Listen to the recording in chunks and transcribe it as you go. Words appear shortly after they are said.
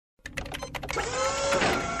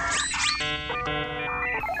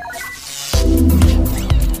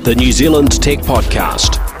The New Zealand Tech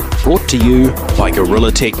Podcast, brought to you by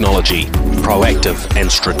Gorilla Technology, proactive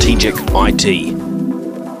and strategic IT.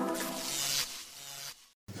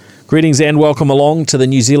 Greetings and welcome along to the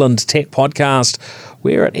New Zealand Tech Podcast.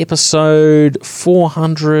 We're at episode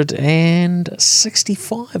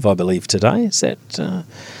 465, I believe, today. Is that...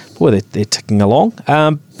 they're ticking along.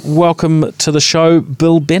 Welcome to the show,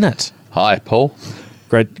 Bill Bennett. Hi, Paul.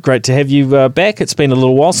 Great to have you back. It's been a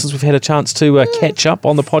little while since we've had a chance to catch up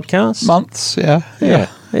on the podcast. Months, yeah.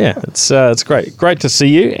 It's great to see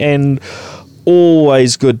you, and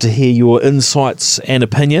always good to hear your insights and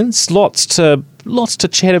opinions. Lots to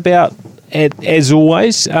chat about. As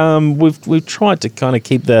always, we've tried to kind of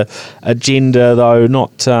keep the agenda though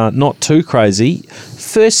not too crazy.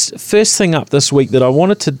 First thing up this week that I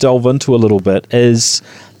wanted to delve into a little bit is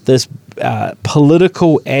this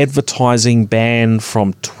political advertising ban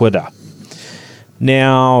from Twitter.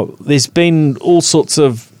 Now, there's been all sorts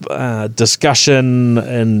of discussion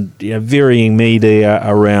and varying media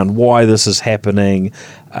around why this is happening.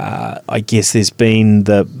 I guess there's been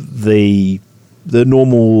the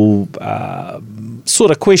normal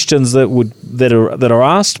sort of questions that are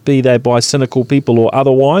asked, be they by cynical people or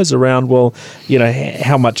otherwise, around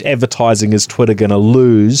how much advertising is Twitter going to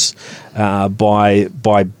lose by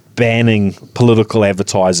banning political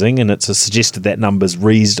advertising, and it's suggested that number's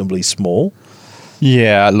reasonably small.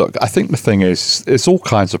 Yeah, look, I think the thing is, there's all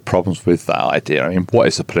kinds of problems with that idea. I mean, what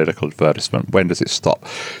is a political advertisement? When does it stop?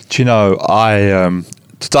 Do you know,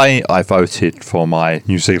 today I voted for my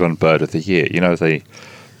New Zealand Bird of the Year. You know, the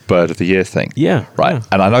Bird of the Year thing? Yeah. Right. Yeah.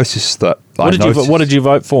 And I noticed that... What did you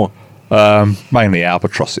vote for? Mainly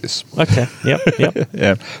albatrosses. Okay. Yep.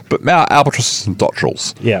 Yeah. But now albatrosses and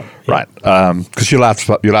dotterels. Yeah. Right. Because you're allowed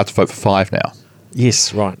to vote for 5 now.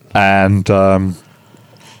 Yes, right. And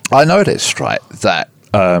I noticed, right, that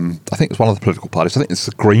I think it's one of the political parties, I think it's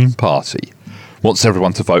the Green Party, wants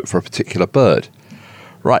everyone to vote for a particular bird.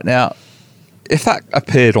 Right now, if that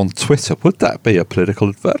appeared on Twitter, would that be a political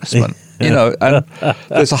advertisement? And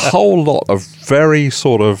there's a whole lot of very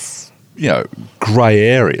sort of, grey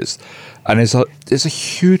areas. And there's a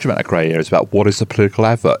huge amount of grey areas about what is a political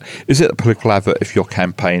advert. Is it a political advert if you're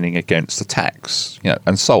campaigning against a tax,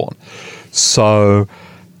 and so on. So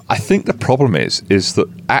I think the problem is that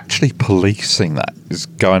actually policing that is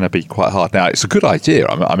going to be quite hard. Now, it's a good idea.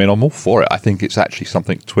 I mean, I'm all for it. I think it's actually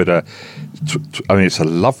something Twitter... it's a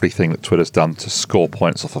lovely thing that Twitter's done to score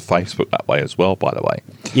points off of Facebook that way as well, by the way.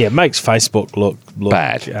 Yeah, it makes Facebook look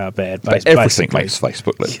bad. Bad. But everything makes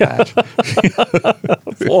Facebook look bad.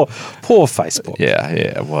 Poor Facebook.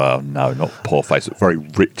 Yeah. Well, no, not poor Facebook. Very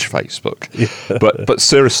rich Facebook. Yeah. But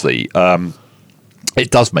seriously... it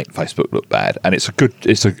does make Facebook look bad, and it's a good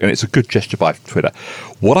gesture by Twitter.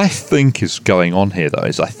 What I think is going on here, though,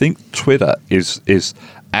 is I think Twitter is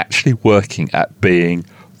actually working at being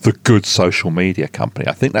the good social media company.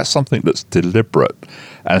 I think that's something that's deliberate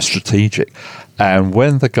and strategic. And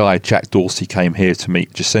when the guy Jack Dorsey came here to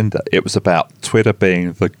meet Jacinda, it was about Twitter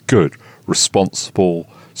being the good, responsible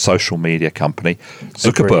social media company.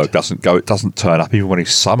 Zuckerberg doesn't turn up, even when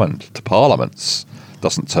he's summoned to parliaments,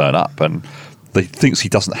 doesn't turn up, and he thinks he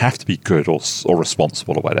doesn't have to be good or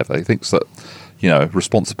responsible or whatever. He thinks that,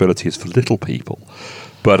 responsibility is for little people.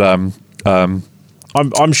 But I'm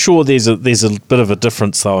sure there's a bit of a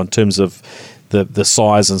difference though in terms of the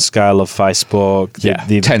size and scale of Facebook, their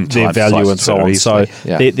value and so on. Easily.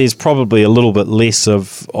 So there's probably a little bit less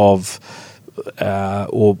of or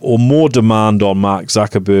more demand on Mark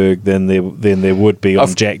Zuckerberg than there would be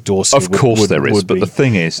on Jack Dorsey. Of course there is, but the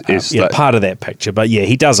thing is that part of that picture. But yeah,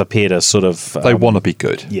 he does appear to sort of they want to be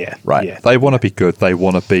good. Yeah, right. Yeah. They want to be good. They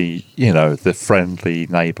want to be the friendly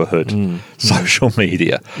neighbourhood social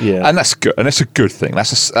media. Yeah, and that's good. And it's a good thing.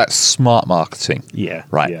 That's smart marketing. Yeah,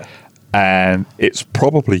 right. Yeah. And it's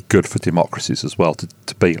probably good for democracies as well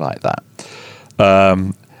to be like that.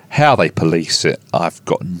 How they police it, I've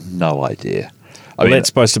got no idea. I mean, that's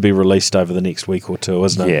supposed to be released over the next week or two,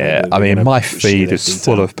 isn't it? Yeah, I mean, my feed is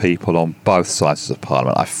full of people on both sides of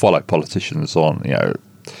Parliament. I follow politicians on,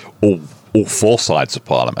 all 4 sides of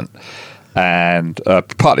Parliament. And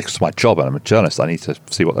partly because of my job, and I'm a journalist, I need to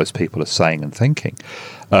see what those people are saying and thinking.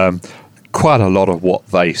 Quite a lot of what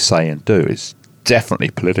they say and do is definitely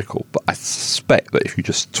political, but I suspect that if you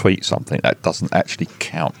just tweet something, that doesn't actually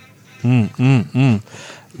count.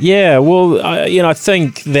 Yeah, well, I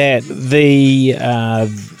think that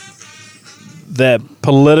the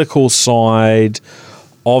political side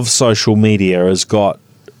of social media has got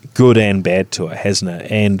good and bad to it, hasn't it?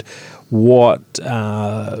 And what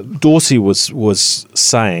Dorsey was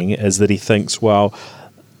saying is that he thinks, well,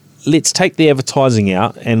 let's take the advertising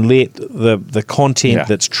out and let the content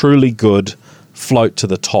that's truly good float to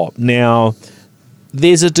the top. Now,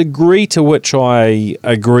 there's a degree to which I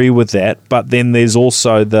agree with that, but then there's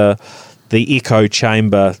also the echo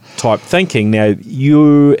chamber type thinking. Now,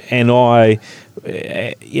 you and I,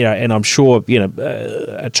 and I'm sure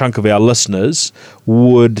a chunk of our listeners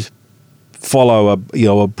would follow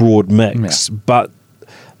a broad mix, but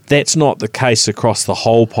that's not the case across the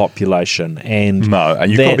whole population. And no,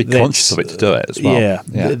 and you've got to be conscious of it to do it as well. Yeah.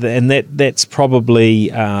 And that's probably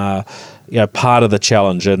part of the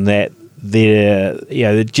challenge, in that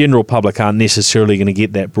the general public aren't necessarily going to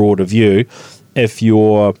get that broader view if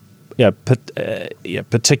you're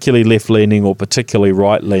particularly left-leaning or particularly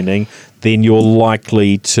right-leaning. Then you're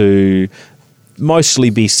likely to mostly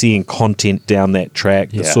be seeing content down that track.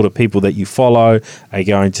 The sort of people that you follow are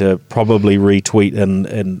going to probably retweet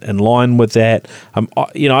in line with that.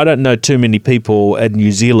 I don't know too many people in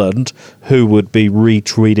New Zealand who would be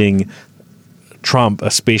retweeting Trump,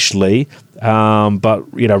 especially, but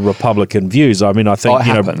Republican views. I mean, I think it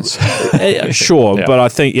happens. Sure, but I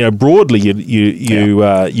think broadly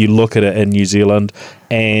you look at it in New Zealand,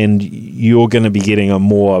 and you're going to be getting a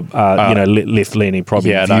more left-leaning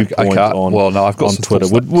probably viewpoint on Twitter.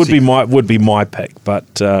 Would be my pick,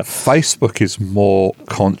 but Facebook is more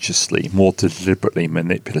consciously, more deliberately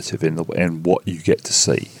manipulative in what you get to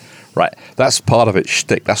see. Right, that's part of its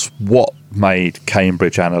shtick. That's what made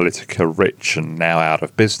Cambridge Analytica rich and now out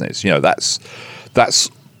of business. That's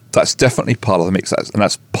definitely part of the mix, and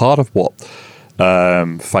that's part of what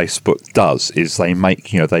Facebook does. Is they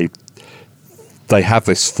make they have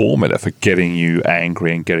this formula for getting you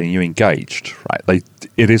angry and getting you engaged. Right,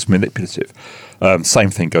 it is manipulative. Same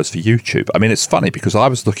thing goes for YouTube. I mean, it's funny because I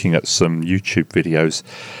was looking at some YouTube videos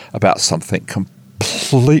about something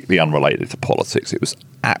completely unrelated to politics. It was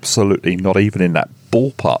absolutely not even in that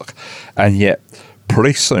ballpark, and yet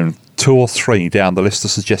pretty soon 2 or 3 down the list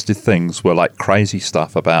of suggested things were like crazy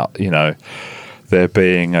stuff about there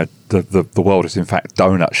being the world is in fact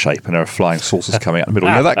donut shape and there are flying saucers coming out in the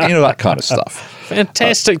middle. That kind of stuff.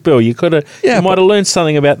 Fantastic, Bill. You might have learned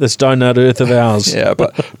something about this donut Earth of ours. Yeah,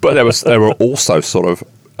 but there were also sort of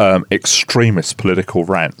extremist political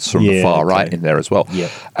rants from the far right in there as well. Yeah.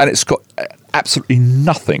 And it's got absolutely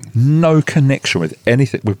nothing, no connection with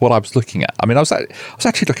anything with what I was looking at. I mean, I was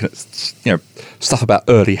actually looking at stuff about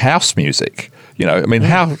early house music.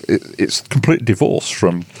 How it's completely divorced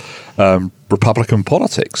from Republican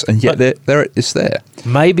politics, and yet it's there.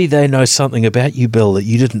 Maybe they know something about you, Bill, that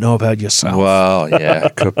you didn't know about yourself. Well, yeah,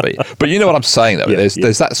 it could be. But you know what I'm saying, though.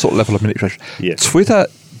 There's that sort of level of manipulation. Yeah. Twitter,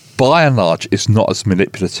 by and large, is not as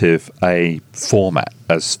manipulative a format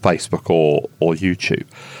as Facebook or YouTube.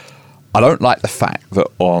 I don't like the fact that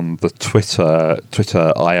on the Twitter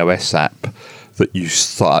iOS app that you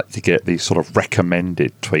start to get these sort of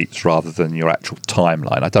recommended tweets rather than your actual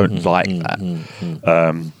timeline. I don't like that.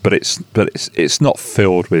 But it's not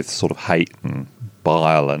filled with sort of hate and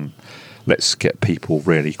bile and let's get people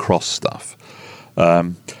really cross stuff.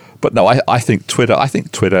 But no, I think Twitter,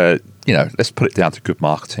 let's put it down to good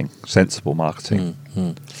marketing, sensible marketing.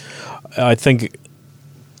 I think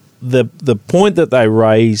the point that they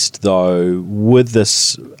raised, though, with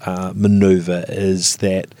this manoeuvre is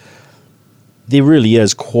that there really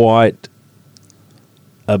is quite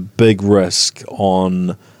a big risk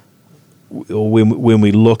on when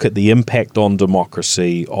we look at the impact on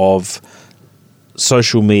democracy of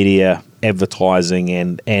social media advertising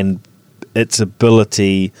and its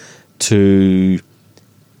ability to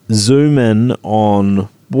zoom in on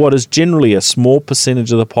what is generally a small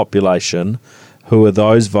percentage of the population who are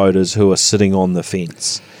those voters who are sitting on the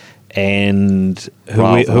fence. And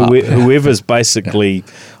whoever's basically,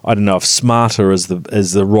 I don't know if smarter is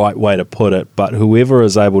the right way to put it, but whoever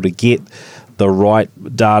is able to get the right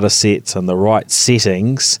data sets and the right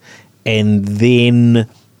settings, and then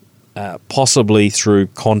possibly through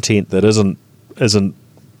content that isn't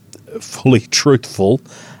fully truthful,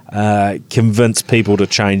 convince people to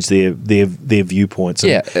change their viewpoints.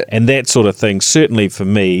 And that sort of thing, certainly for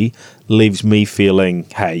me, leaves me feeling,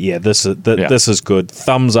 hey, this is good.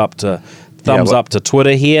 Thumbs up to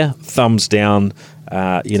Twitter here. Thumbs down.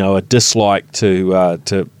 A dislike to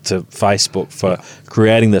Facebook for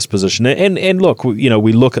creating this position. And look,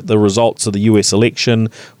 we look at the results of the US election.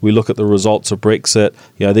 We look at the results of Brexit.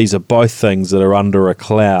 These are both things that are under a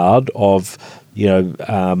cloud of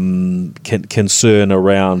concern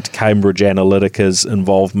around Cambridge Analytica's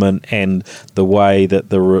involvement and the way that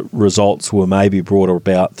the results were maybe brought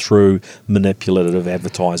about through manipulative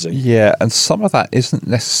advertising. Yeah, and some of that isn't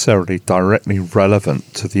necessarily directly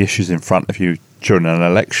relevant to the issues in front of you during an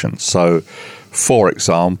election. So For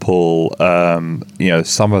example, some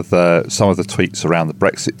of the tweets around the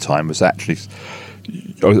Brexit time was actually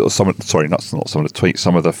not some of the tweets,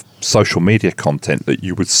 some of the social media content that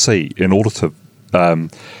you would see in order to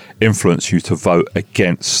influence you to vote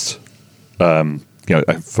against, to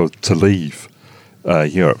leave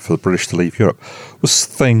Europe, for the British to leave Europe, was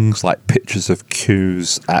things like pictures of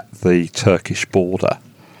queues at the Turkish border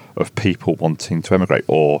of people wanting to emigrate,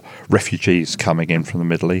 or refugees coming in from the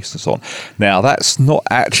Middle East and so on. Now, that's not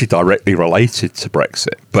actually directly related to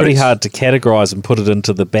Brexit. But pretty hard to categorise and put it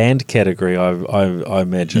into the banned category, I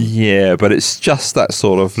imagine. Yeah, but it's just that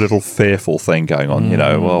sort of little fearful thing going on,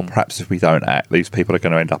 well, perhaps if we don't act, these people are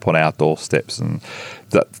going to end up on our doorsteps, and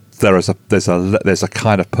that there's a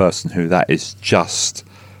kind of person who that is just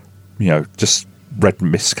red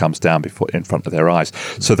mist comes down in front of their eyes.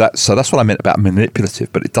 So that's what I meant about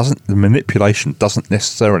manipulative. But the manipulation doesn't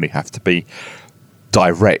necessarily have to be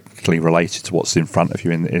directly related to what's in front of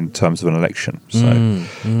you in terms of an election.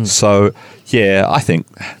 So yeah, I think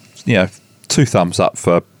 2 thumbs up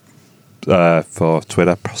for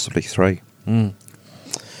Twitter, possibly 3.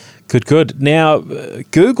 Good. Now,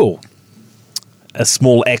 Google, a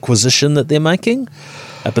small acquisition that they're making.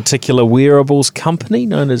 A particular wearables company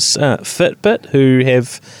known as Fitbit, who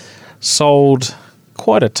have sold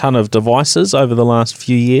quite a ton of devices over the last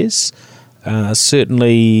few years.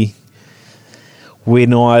 Certainly,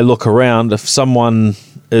 when I look around, if someone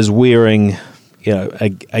is wearing,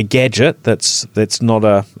 a gadget that's not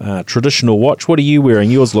a traditional watch, what are you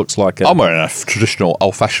wearing? Yours looks like I'm wearing a traditional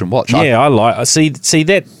old-fashioned watch. I see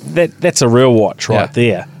that's a real watch right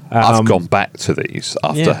there. I've gone back to these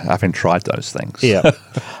after having tried those things. Yeah,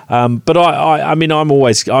 but I mean, I'm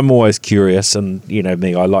always curious, and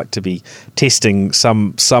me, I like to be testing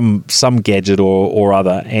some gadget or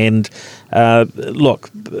other. And look,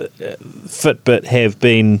 Fitbit have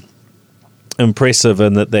been impressive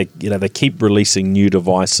in that they keep releasing new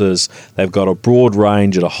devices. They've got a broad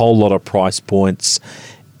range at a whole lot of price points,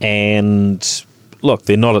 and look,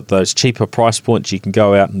 they're not at those cheaper price points. You can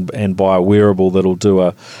go out and buy a wearable that'll do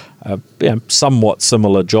a somewhat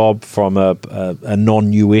similar job from a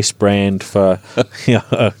non-US brand for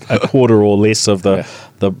a quarter or less of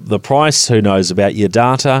the price. Who knows about your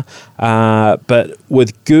data? But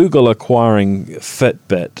with Google acquiring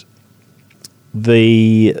Fitbit,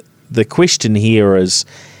 the question here is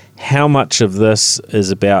how much of this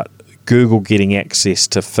is about Google getting access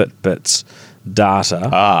to Fitbit's data,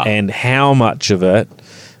 and how much of it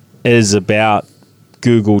is about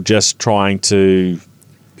Google just trying to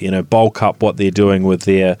bulk up what they're doing with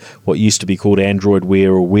their what used to be called Android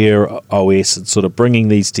Wear or Wear OS, and sort of bringing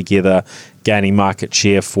these together, gaining market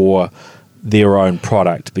share for their own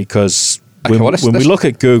product. Because when we look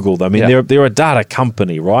at Google, I mean, they're a data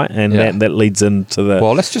company, right? And that leads into the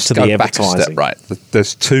let's just go back a step, right?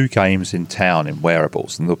 There's 2 games in town in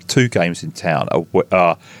wearables, and the 2 games in town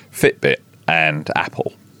are Fitbit and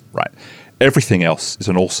Apple, right? Everything else is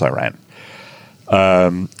an also-ran.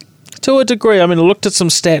 To a degree. I mean, I looked at some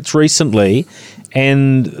stats recently,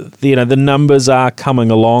 and the numbers are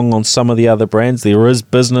coming along on some of the other brands. There is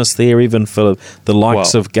business there, even for the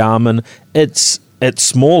likes of Garmin. It's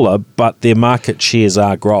smaller, but their market shares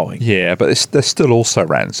are growing. Yeah, but they're still also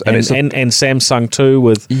rans, and Samsung too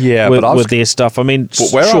with their stuff. I mean,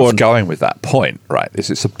 but where I was going with that point, right,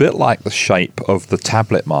 is it's a bit like the shape of the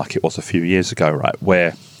tablet market was a few years ago, right,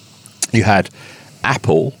 where you had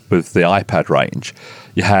Apple with the iPad range,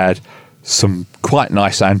 you had some quite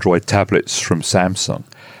nice Android tablets from Samsung,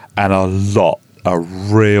 and a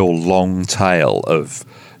real long tail of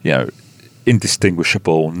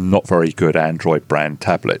indistinguishable, not very good Android brand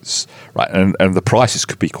tablets, right? And the prices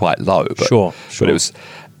could be quite low, but sure. But it was,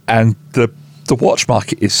 and the watch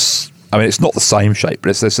market is. I mean, it's not the same shape,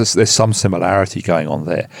 but there's some similarity going on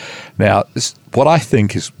there. Now, what I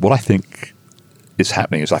think is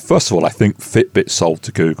happening is, first of all, I think Fitbit sold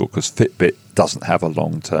to Google because Fitbit didn't have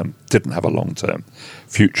a long-term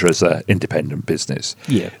future as an independent business.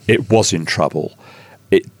 Yeah. It was in trouble.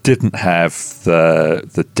 It didn't have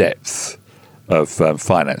the depth of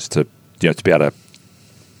finance to be able to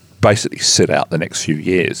basically sit out the next few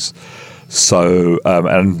years. So,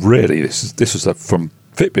 and really, this was from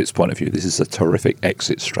Fitbit's point of view, this is a terrific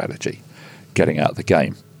exit strategy, getting out of the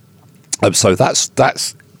game. So that's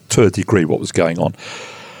to a degree what was going on.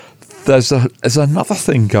 There's another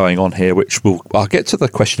thing going on here, which I'll get to the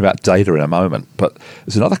question about data in a moment, but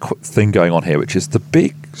there's another thing going on here, which is the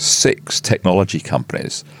big 6 technology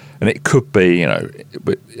companies, and it could be,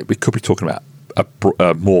 we could be talking about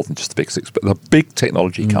more than just the big 6, but the big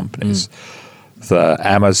technology companies, the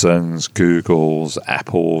Amazons, Googles,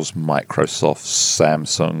 Apples, Microsofts,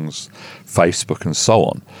 Samsungs, Facebook, and so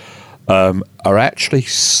on, are actually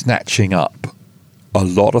snatching up a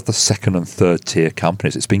lot of the second and third tier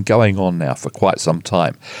companies. It's been going on now for quite some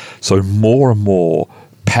time. So more and more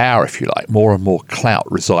power, if you like, more and more clout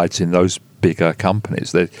resides in those bigger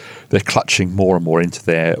companies. They're clutching more and more into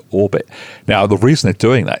their orbit. Now, the reason they're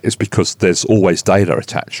doing that is because there's always data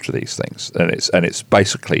attached to these things, and it's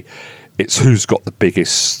basically who's got the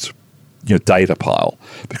biggest data pile,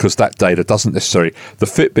 because that data doesn't necessarily, the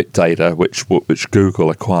Fitbit data which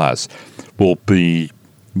Google acquires will be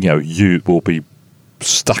will be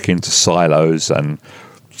stuck into silos and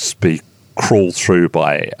be crawled through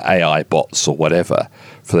by AI bots or whatever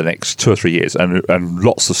for the next 2 or 3 years, and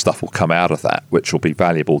lots of stuff will come out of that which will be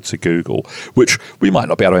valuable to Google, which we might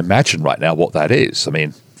not be able to imagine right now what that is. I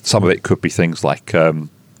mean, some of it could be things like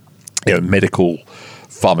medical,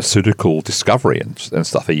 pharmaceutical discovery and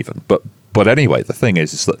stuff even. But anyway, the thing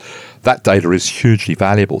is that data is hugely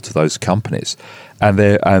valuable to those companies,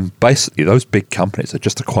 and basically those big companies are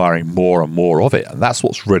just acquiring more and more of it, and that's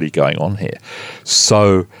what's really going on here.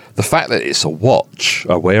 So the fact that it's a watch,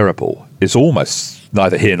 a wearable, is almost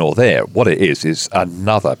neither here nor there. What it is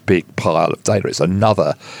another big pile of data. It's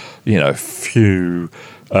another, few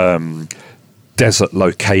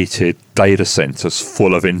desert-located data centers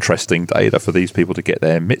full of interesting data for these people to get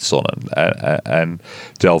their mitts on and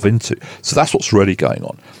delve into. So that's what's really going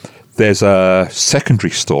on. There's a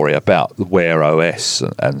secondary story about the Wear OS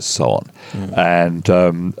and so on, and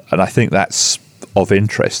I think that's of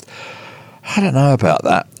interest. I don't know about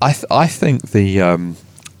that. I think the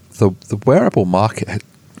wearable market,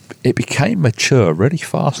 it became mature really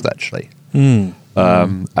fast, actually, and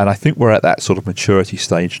I think we're at that sort of maturity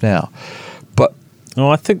stage now. Oh,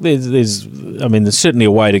 I think there's certainly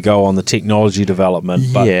a way to go on the technology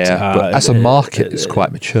development. But, but as a market, it's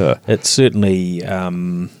quite mature. It's certainly,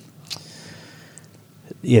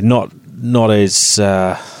 not as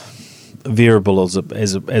variable as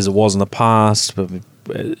it was in the past. But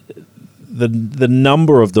the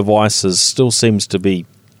number of devices still seems to be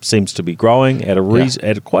growing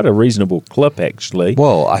at quite a reasonable clip, actually.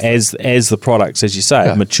 Well, as the products, as you say,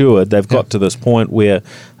 have matured, they've got to this point where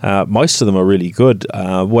most of them are really good.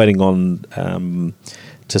 Waiting on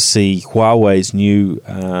to see Huawei's new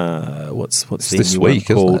what's the this new week,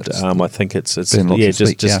 one called? Isn't it? I think it's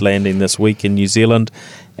just landing this week in New Zealand.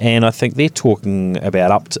 And I think they're talking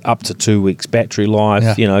about up to 2 weeks battery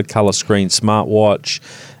life. Color screen smartwatch.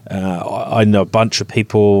 I know a bunch of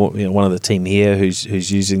people. One of the team here who's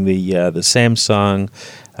using the Samsung.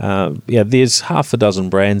 There's half a dozen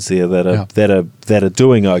brands there that are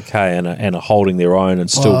doing okay and are holding their own and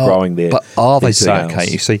still growing their. But are they doing sales. okay?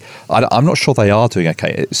 You see, I'm not sure they are doing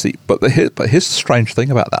okay. But here's the strange thing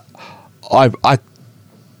about that. I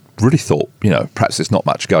really thought perhaps there's not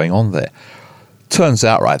much going on there. Turns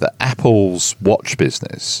out, right, that Apple's watch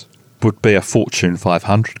business would be a Fortune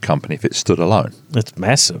 500 company if it stood alone. It's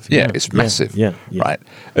massive. It's massive. Yeah. Right.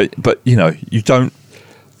 But you don't.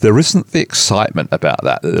 There isn't the excitement about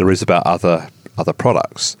that there is about other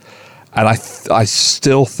products, and I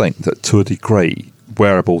still think that to a degree,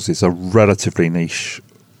 wearables is a relatively niche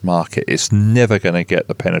market. It's never going to get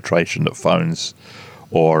the penetration that phones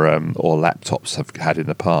or laptops have had in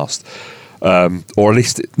the past. Or at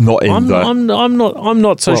least not in I'm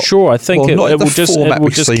not so sure. I think it will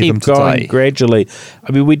just keep going gradually.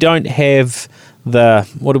 I mean, we don't have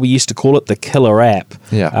what do we used to call it, the killer app,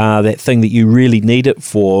 that thing that you really need it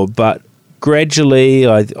for. But gradually,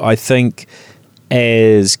 I think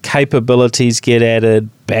as capabilities get added,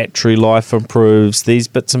 battery life improves, these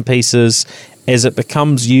bits and pieces, as it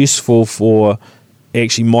becomes useful for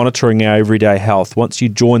actually monitoring our everyday health. Once you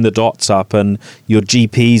join the dots up and your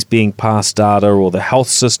GP's being passed data, or the health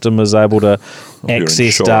system is able to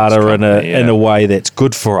access data in a way that's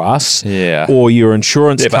good for us, or your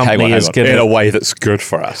insurance company is going in a way that's good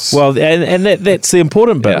for us. Well, and that's the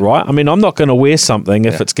important bit, right? I mean, I'm not going to wear something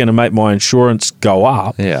if it's going to make my insurance go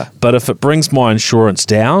up. But if it brings my insurance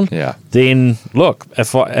down, then look,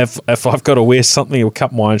 if I've got to wear something that will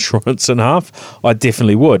cut my insurance in half, I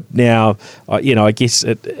definitely would. Now, I guess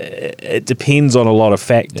it depends on a lot of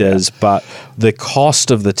factors, but the cost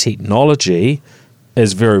of the technology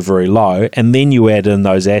is very, very low, and then you add in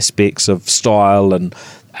those aspects of style and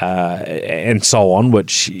so on,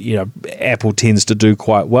 which Apple tends to do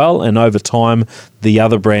quite well, and over time the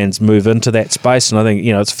other brands move into that space. And I think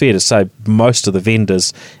it's fair to say most of the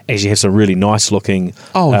vendors actually have some really nice looking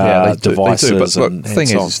devices. They do. But the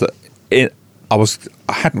thing is that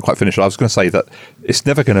I hadn't quite finished. I was going to say that it's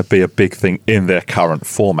never going to be a big thing in their current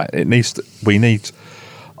format.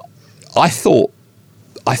 I thought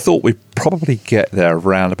we'd probably get there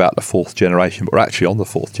around about the 4th generation, but we're actually on the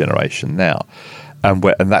 4th generation now, and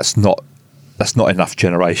that's not enough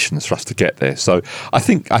generations for us to get there. So I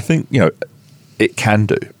think it can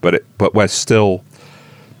do, but we're still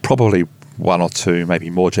probably 1 or 2, maybe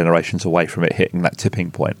more generations away from it hitting that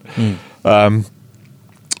tipping point.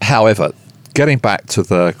 However, getting back to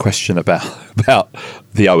the question about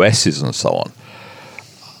the OSs and so on,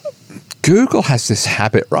 Google has this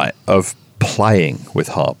habit, right, of playing with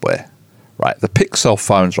hardware, right? The Pixel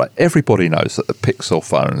phones, right? Everybody knows that the Pixel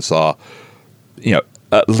phones are,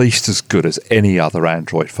 at least as good as any other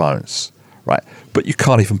Android phones, right? But you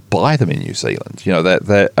can't even buy them in New Zealand.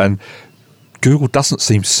 And Google doesn't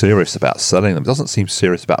seem serious about selling them. Doesn't seem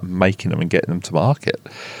serious about making them and getting them to market.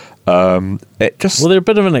 They're a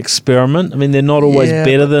bit of an experiment. I mean, they're not always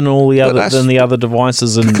better than the other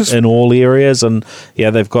devices in all areas, and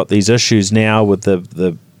they've got these issues now with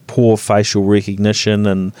the poor facial recognition,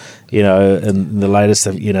 and in the latest,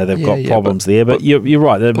 they've got problems there. But you're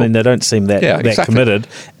right. I mean, they don't seem that committed.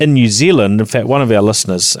 In New Zealand, in fact, one of our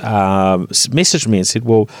listeners messaged me and said,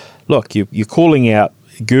 "Well, look, you're calling out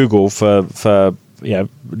Google for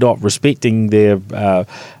not respecting their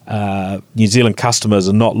New Zealand customers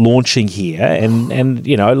and not launching here." And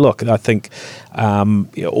look, I think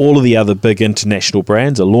all of the other big international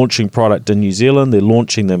brands are launching product in New Zealand. They're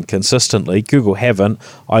launching them consistently. Google haven't.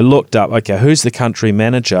 I looked up, okay, who's the country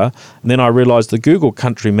manager? And then I realised the Google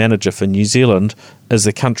country manager for New Zealand is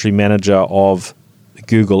the country manager of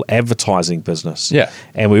Google advertising business. Yeah.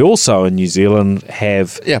 And we also in New Zealand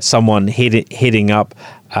have someone heading up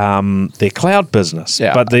their cloud business.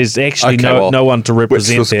 Yeah. But there's actually no one to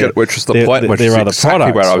represent which was the point, which is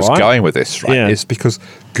exactly where I was going with this, right? Yeah. Is because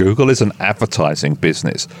Google is an advertising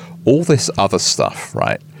business. All this other stuff,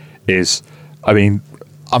 right,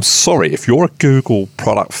 I'm sorry, if you're a Google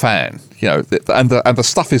product fan, and the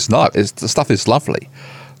stuff is the stuff is lovely,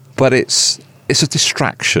 but it's a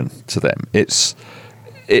distraction to them.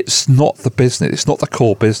 It's not the business. It's not the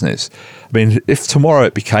core business. I mean, if tomorrow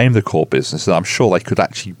it became the core business, then I'm sure they could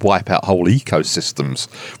actually wipe out whole ecosystems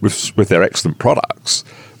with their excellent products.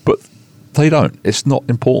 But they don't. It's not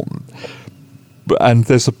important. And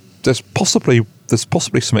there's possibly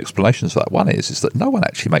some explanations for that. One is that no one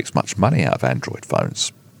actually makes much money out of Android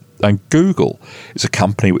phones. And Google is a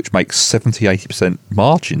company which makes 70-80%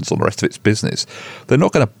 margins on the rest of its business. They're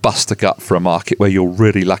not going to bust a gut for a market where you're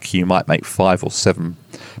really lucky you might make 5 or 7%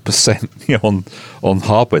 on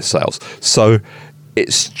hardware sales. So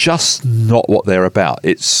it's just not what they're about.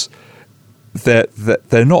 They're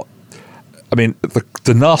not. I mean,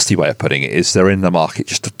 the nasty way of putting it is they're in the market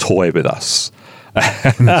just to toy with us.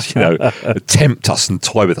 And tempt us and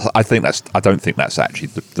toy with us. I don't think that's actually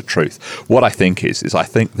the truth. What I think is I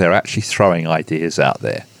think they're actually throwing ideas out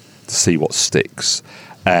there to see what sticks,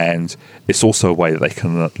 and it's also a way that they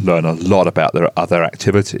can learn a lot about their other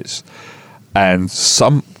activities. And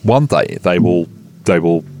one day they will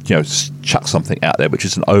chuck something out there which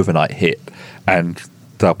is an overnight hit, and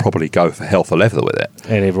they'll probably go for hell for leather with it,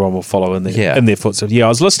 and everyone will follow in their footsteps. I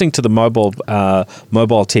was listening to the mobile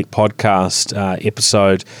tech podcast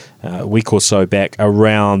episode a week or so back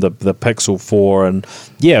around the Pixel 4, and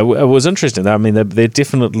it was interesting. I mean, they're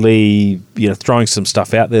definitely throwing some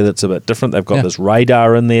stuff out there that's a bit different. They've got this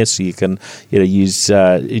radar in there, so you can use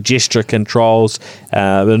gesture controls.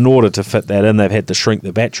 In order to fit that in, they've had to shrink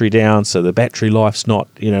the battery down, so the battery life's not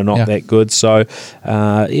that good. So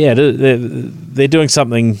they're doing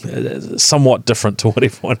something somewhat different to what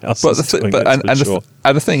everyone else is doing.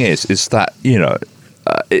 The thing is that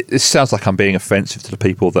it sounds like I'm being offensive to the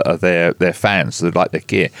people that are their fans that like their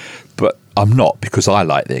gear, but I'm not, because I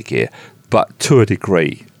like their gear. But to a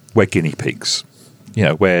degree, we're guinea pigs.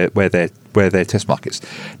 We're their test markets.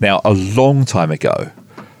 Now, a long time ago,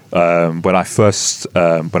 when I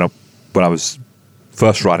was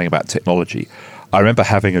first writing about technology, I remember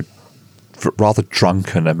having a rather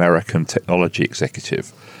drunken American technology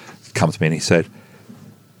executive come to me and he said,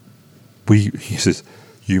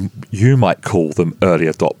 You might call them early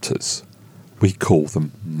adopters. We call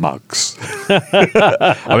them mugs.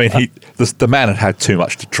 I mean, the man had too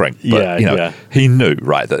much to drink, but he knew,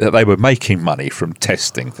 right, that they were making money from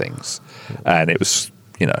testing things, and it was,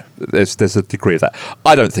 there's a degree of that.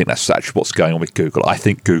 I don't think that's actually what's going on with Google. I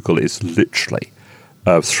think Google is literally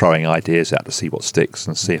throwing ideas out to see what sticks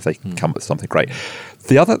and see if they can come up with something great.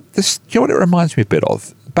 You know what it reminds me a bit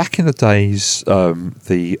of? Back in the days,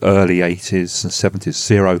 the early 80s and 70s,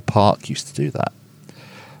 Zero Park used to do that.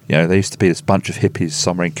 There used to be this bunch of hippies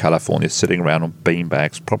somewhere in California sitting around on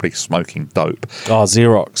beanbags, probably smoking dope. Oh,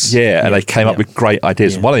 Xerox. Yeah, and they came up with great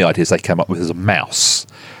ideas. Yeah. One of the ideas they came up with was a mouse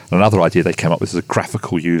Another idea they came up with is a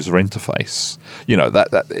graphical user interface.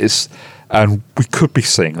 That is, and we could be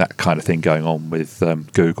seeing that kind of thing going on with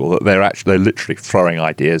Google. That they're literally throwing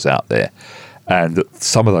ideas out there, and that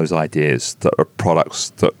some of those ideas that are products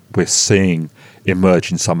that we're seeing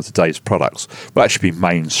emerge in some of today's products will actually be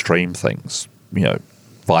mainstream things.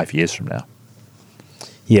 5 years from now.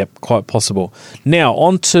 Yep, quite possible. Now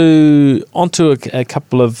onto a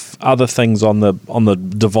couple of other things on the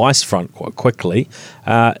device front quite quickly.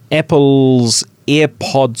 Apple's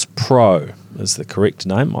AirPods Pro is the correct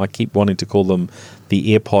name. I keep wanting to call them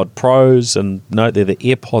the AirPod Pros, and no, they're the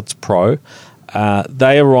AirPods Pro.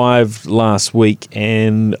 They arrived last week,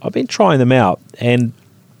 and I've been trying them out. And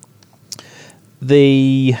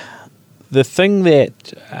the thing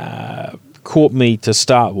that caught me to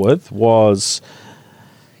start with was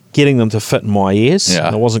getting them to fit in my ears. Yeah.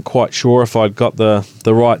 I wasn't quite sure if I'd got the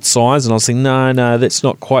right size, and I was thinking, no, that's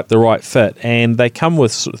not quite the right fit. And they come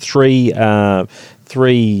with sort of three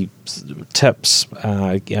tips,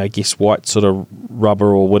 I guess white sort of rubber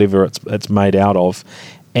or whatever it's made out of.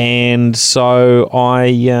 And so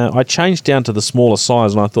I changed down to the smaller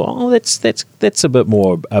size, and I thought, that's a bit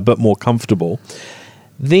more comfortable.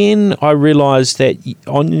 Then I realised that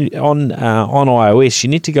on iOS you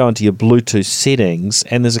need to go into your Bluetooth settings,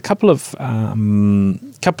 and there's a couple of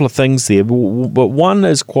things there. But one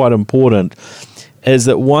is quite important, is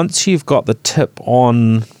that once you've got the tip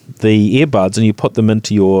on the earbuds and you put them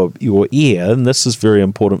into your ear, and this is very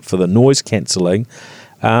important for the noise cancelling,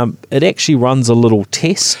 it actually runs a little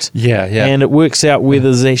test. Yeah. And it works out whether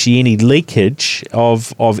there's actually any leakage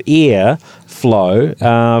of air flow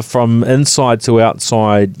from inside to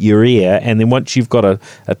outside your ear, and then once you've got a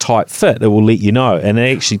tight fit, it will let you know. And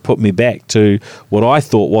it actually put me back to what I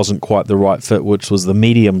thought wasn't quite the right fit, which was the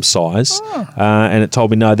medium size. And it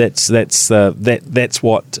told me no, that's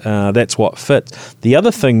what fits. The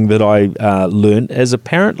other thing that I learned is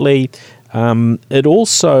apparently it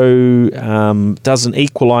also does an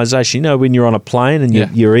equalization. When you're on a plane and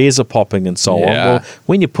your ears are popping and so on. Well,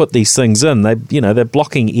 when you put these things in, they're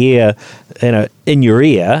blocking air, in your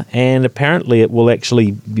ear, and apparently it will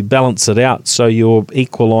actually balance it out, so you're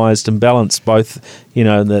equalized and balanced both,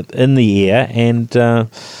 in the ear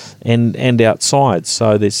and outside.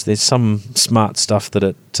 So there's some smart stuff that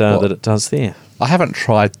it does there. I haven't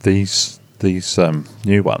tried these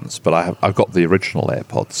new ones, but I've got the original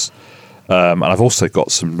AirPods. And I've also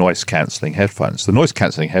got some noise cancelling headphones. The noise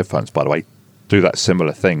cancelling headphones, by the way, do that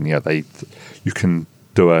similar thing. You can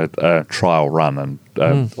do a trial run and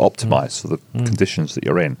optimise for the conditions that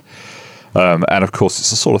you're in. And of course,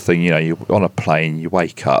 it's the sort of thing, you're on a plane, you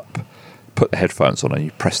wake up, put the headphones on, and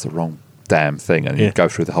you press the wrong damn thing, and you go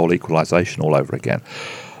through the whole equalisation all over again.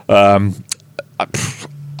 I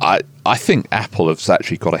think Apple has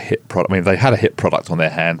actually got a hit product. I mean, they had a hit product on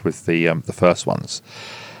their hand with the first ones.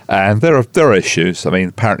 And there are issues. I mean,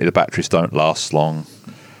 apparently the batteries don't last long.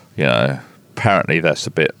 Apparently that's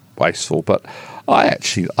a bit wasteful. But I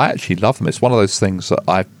actually love them. It's one of those things that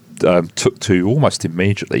I took to almost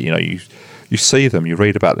immediately. You see them, you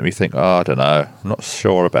read about them, you think, I don't know, I'm not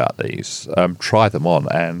sure about these. Try them on,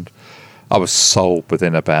 and I was sold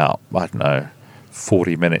within about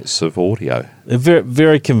 40 minutes of audio. Very,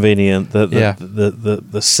 very convenient.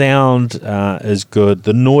 The sound is good.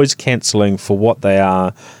 The noise cancelling for what they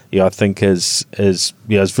are, I think is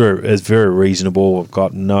very reasonable. We've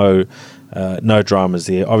got no dramas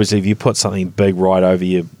there. Obviously, if you put something big right over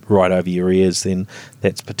your ears, then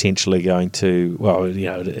that's potentially going to,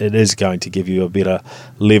 it is going to give you a better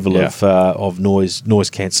level of noise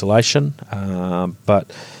cancellation.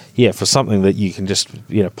 But yeah, for something that you can just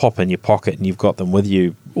pop in your pocket and you've got them with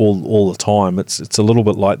you all the time, it's a little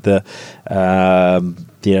bit like the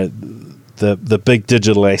big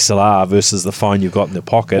digital SLR versus the phone you've got in the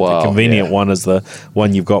pocket. Wow, the convenient one is the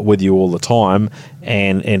one you've got with you all the time,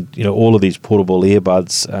 and all of these portable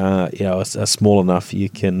earbuds are small enough you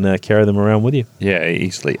can carry them around with you. Yeah,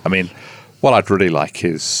 easily. I mean, what I'd really like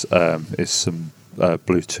is some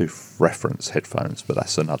Bluetooth reference headphones, but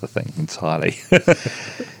that's another thing entirely.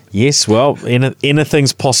 Yes, well,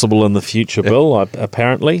 anything's possible in the future, Bill,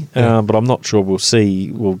 apparently, but I'm not sure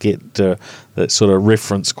we'll get that sort of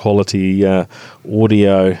reference quality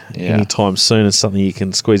audio anytime soon. It's something you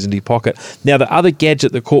can squeeze into your pocket. Now, the other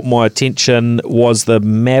gadget that caught my attention was the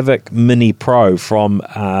Mavic Mini Pro from,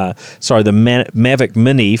 Mavic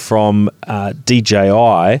Mini from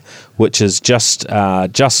DJI, which is just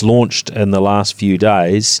launched in the last few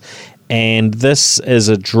days. And this is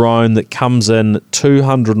a drone that comes in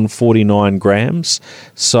 249 grams.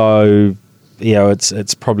 So,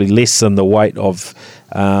 it's probably less than the weight of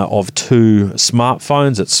 2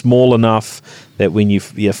 smartphones. It's small enough that when you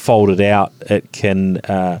fold it out, it can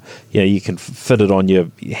you can fit it on your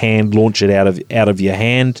hand, launch it out of your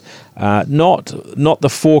hand. Not the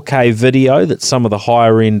 4K video that some of the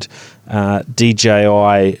higher end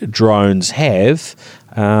DJI drones have,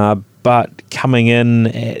 but coming in,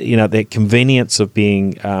 that convenience of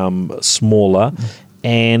being smaller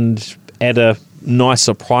and at a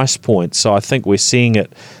nicer price point. So I think we're seeing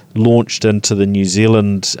it launched into the New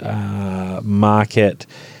Zealand market.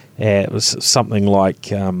 It was something like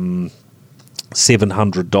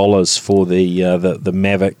 $700 for the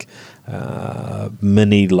Mavic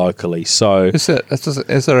Mini locally. So is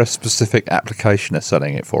there a specific application they're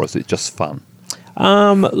selling it for? Is it just fun?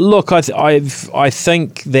 Look, I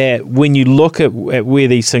think that when you look at where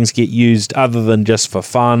these things get used, other than just for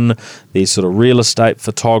fun, there's sort of real estate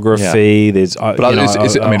photography. Yeah. There's, that's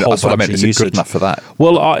what I meant. Is it good enough for that?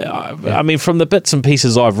 Well, I mean, from the bits and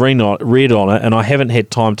pieces I've read on it, and I haven't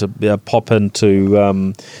had time to pop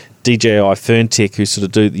into DJI Ferntech, who sort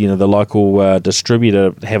of do the local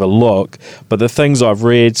distributor, have a look. But the things I've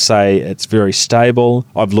read say it's very stable.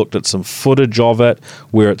 I've looked at some footage of it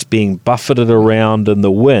where it's being buffeted around in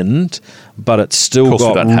the wind, but it's still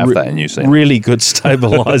got really good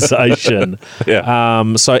stabilization.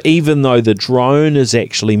 Yeah. So even though the drone is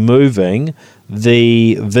actually moving,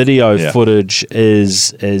 the video footage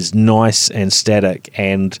is nice and static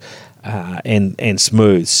and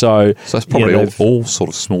smooth. So it's probably all sort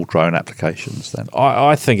of small drone applications then.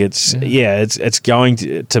 I think it's going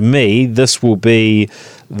to me, this will be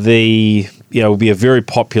will be a very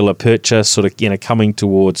popular purchase, sort of coming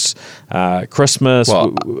towards Christmas.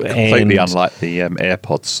 Well, completely unlike the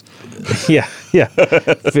AirPods.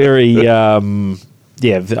 Very. I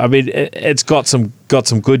mean, it's got some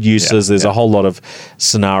good uses. There's a whole lot of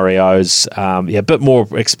scenarios. A bit more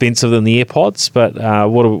expensive than the AirPods, but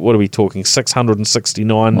what are we talking? $669.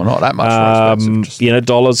 Well, not that much more expensive.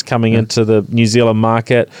 Dollars coming into the New Zealand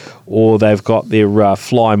market, or they've got their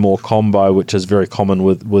Fly More combo, which is very common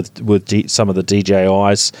with some of the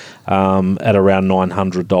DJIs at around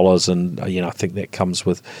 $900, and I think that comes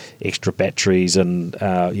with extra batteries and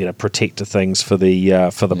protector things for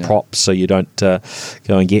the props, so you don't go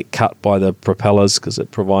and get cut by the propellers, because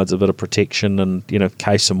it provides a bit of protection and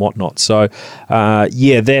case and whatnot. So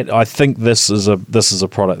that I think this is a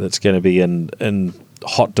product that's going to be in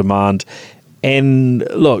hot demand. And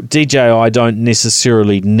look, DJI don't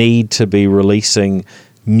necessarily need to be releasing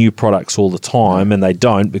new products all the time, and they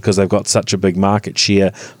don't, because they've got such a big market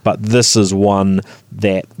share. But this is one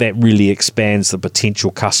that really expands the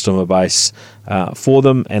potential customer base for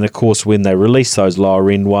them. And of course, when they release those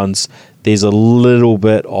lower end ones, there's a little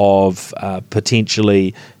bit of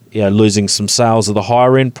potentially losing some sales of the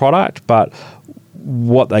higher end product. But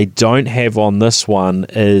what they don't have on this one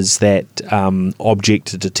is that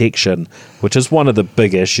object detection, which is one of the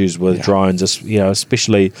big issues with drones.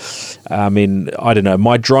 Especially, I mean, I don't know.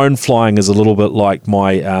 My drone flying is a little bit like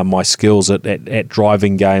my skills at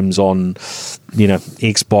driving games on,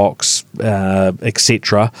 Xbox,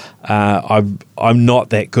 etc. I'm not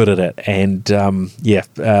that good at it, and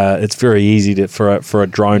it's very easy for a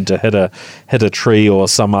drone to hit a tree or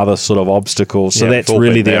some other sort of obstacle. So that's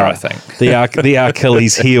really the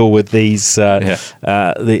Achilles heel with these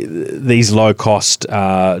these low cost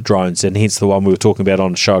drones, and hence the one we were talking about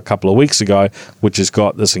on the show a couple of weeks ago, which has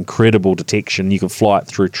got this incredible detection. You can fly it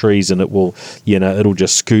through trees, and it will it'll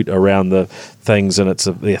just scoot around the things, and it's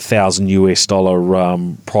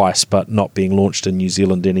 $1,000 price, but not being launched in New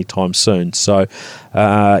Zealand anytime soon. So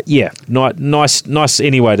nice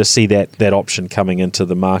anyway to see that option coming into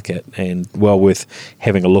the market, and well worth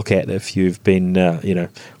having a look at if you've been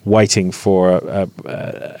waiting for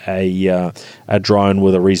a drone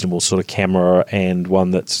with a reasonable sort of camera, and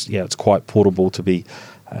one that's it's quite portable to be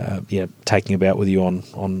taking about with you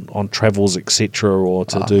on travels, etc., or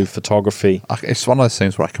to do photography. It's one of those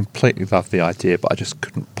things where I completely love the idea, but I just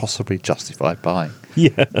couldn't possibly justify buying.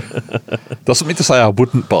 Yeah. Doesn't mean to say I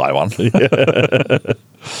wouldn't buy one.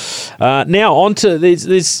 Now on to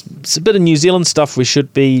there's a bit of New Zealand stuff we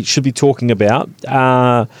should be talking about.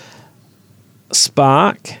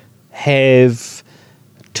 Spark have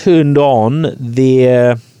turned on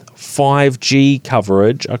their 5G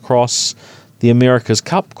coverage across the America's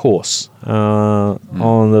Cup course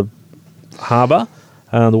on the harbour,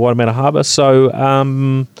 the Waitemata Harbour. So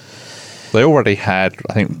they already had,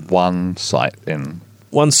 I think, one site in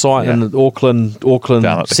one site Yeah. in Auckland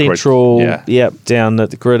Down at the Central, grid. Yeah. down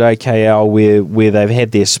at the Grid AKL, where they've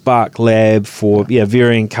had their Spark Lab for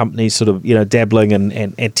varying companies sort of dabbling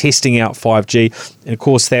and testing out 5G, and of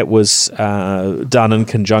course that was done in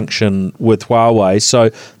conjunction with Huawei.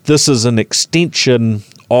 So this is an extension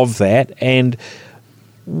of that, and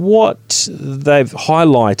what they've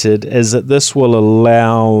highlighted is that this will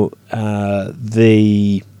allow our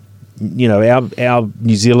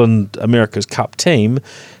New Zealand America's Cup team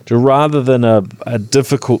to, rather than a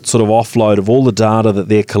difficult sort of offload of all the data that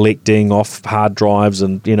they're collecting off hard drives,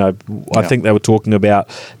 and I think they were talking about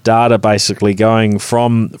data basically going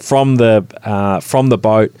from the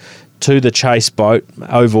boat to the chase boat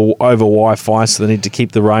over Wi-Fi, so they need to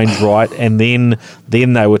keep the range right, and then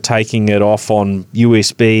they were taking it off on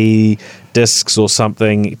USB discs or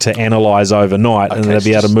something to analyse overnight, and they'll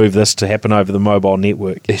be able to move this to happen over the mobile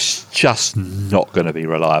network. It's just not going to be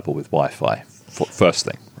reliable with Wi-Fi. First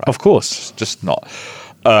thing, right? Of course, just not.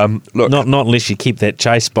 Look, not unless you keep that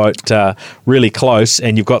chase boat really close,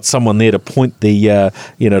 and you've got someone there to point to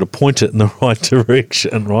point it in the right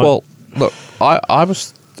direction, right? Well, look,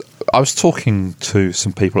 I was talking to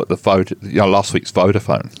some people at the last week's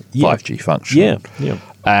Vodafone 5G function. Yeah.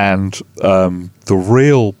 And the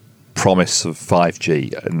real promise of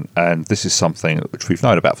 5G, and this is something which we've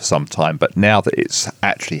known about for some time, but now that it's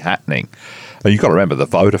actually happening, and you've got to remember the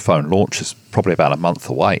Vodafone launch is probably about a month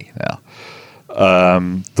away now.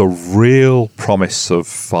 The real promise of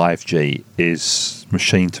 5G is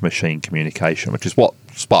machine-to-machine communication, which is what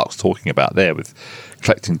Spark's talking about there with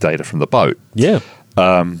collecting data from the boat. Yeah.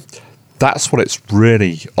 That's what it's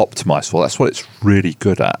really optimized for. That's what it's really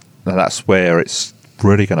good at. And that's where it's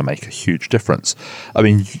really going to make a huge difference. I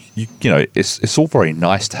mean, it's all very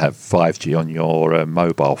nice to have 5G on your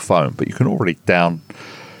mobile phone, but you can already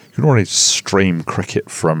stream cricket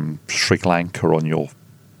from Sri Lanka on your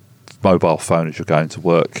mobile phone as you're going to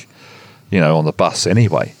work, on the bus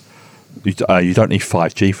anyway. You don't need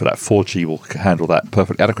 5G for that. 4G will handle that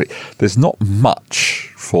perfectly adequately. There's not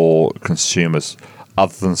much for consumers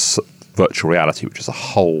other than virtual reality, which is a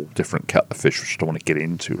whole different kettle of fish, which I don't want to get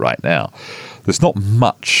into right now. There's not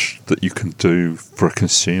much that you can do for a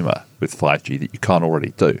consumer with 5G that you can't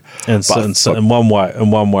already do. And so in one way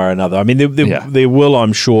or another. I mean, there will,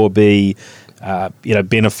 I'm sure, be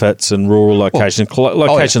benefits in rural locations,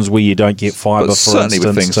 locations where you don't get fibre, for certainly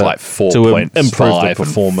instance, with things like 4.5 improve the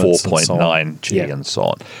performance, 4.9G and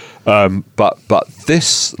so on. But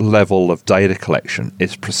this level of data collection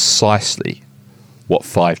is precisely what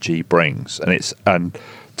 5G brings, and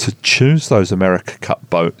to choose those America Cup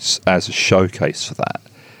boats as a showcase for that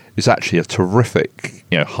is actually a terrific,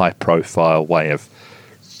 high-profile way of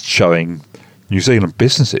showing New Zealand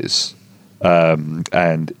businesses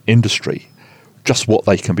and industry just what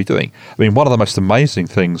they can be doing. I mean, one of the most amazing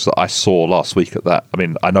things that I saw last week at that, I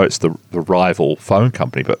mean, I know it's the rival phone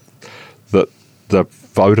company, but the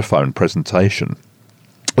Vodafone presentation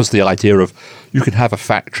was the idea of you can have a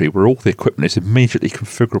factory where all the equipment is immediately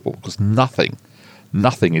configurable because nothing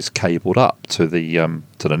is cabled up to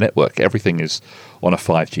the network. Everything is on a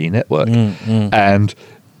 5G network. And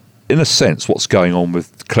in a sense, what's going on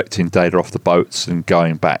with collecting data off the boats and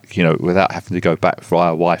going back, without having to go back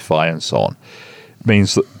via Wi-Fi and so on,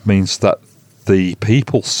 means that the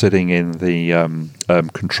people sitting in the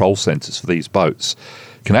control centres for these boats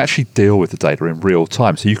can actually deal with the data in real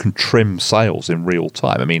time. So you can trim sails in real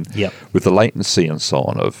time. I mean, with the latency and so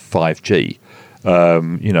on of 5G,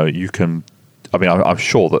 you can. I mean, I'm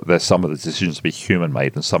sure that there's some of the decisions to be human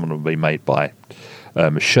made and some of them will be made by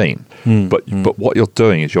machine. But what you're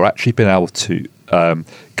doing is you're actually being able to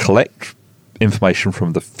collect information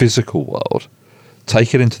from the physical world,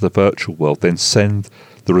 take it into the virtual world, then send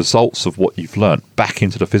the results of what you've learned back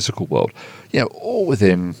into the physical world. All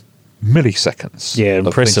within milliseconds. Yeah,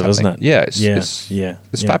 impressive, isn't it? Yeah,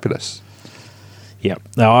 it's fabulous. Yeah.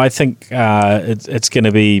 Now, I think it's going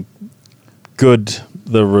to be good,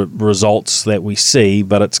 the results that we see,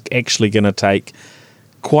 but it's actually going to take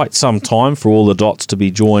quite some time for all the dots to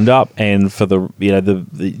be joined up, and for the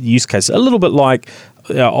use case, a little bit like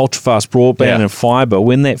ultra fast broadband and fibre.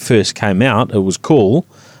 When that first came out, it was cool,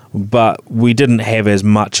 but we didn't have as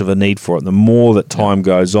much of a need for it. The more that time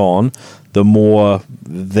goes on, the more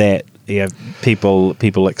that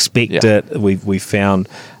people expect it. We found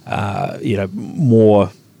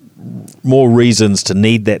more reasons to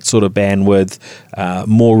need that sort of bandwidth,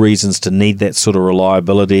 more reasons to need that sort of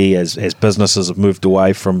reliability as businesses have moved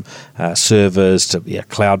away from servers to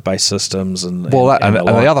cloud-based systems. And the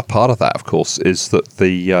other part of that, of course, is that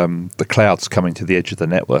the cloud's coming to the edge of the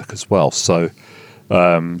network as well. So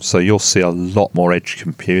you'll see a lot more edge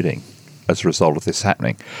computing as a result of this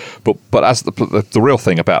happening. But as the real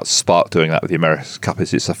thing about Spark doing that with the America's Cup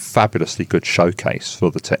is it's a fabulously good showcase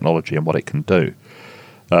for the technology and what it can do.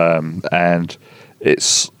 And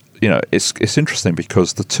it's interesting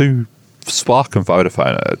because the two, Spark and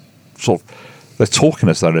Vodafone, are sort of, they're talking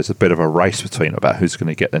as though there's a bit of a race between about who's going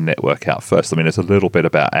to get the network out first. I mean, there's a little bit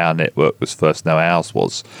about our network was first, now ours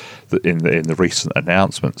was in the recent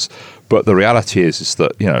announcements. But the reality is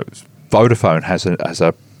that Vodafone has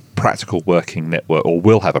a practical working network, or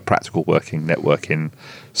will have a practical working network in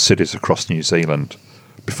cities across New Zealand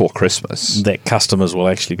before Christmas that customers will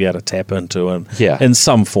actually be able to tap into and in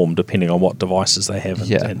some form, depending on what devices they have.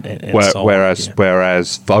 Whereas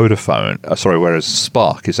Vodafone, whereas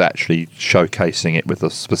Spark is actually showcasing it with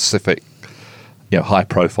a specific, high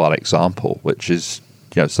profile example, which is,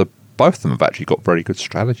 so both of them have actually got very good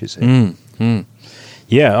strategies here.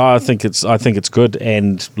 Yeah, I think it's good.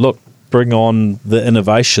 And look, bring on the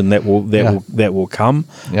innovation that will come.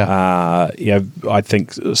 I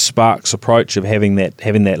think Spark's approach of having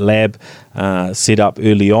that lab set up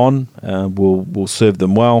early on will serve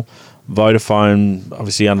them well. Vodafone,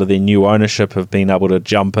 obviously under their new ownership, have been able to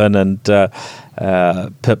jump in and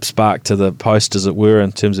pip Spark to the post, as it were,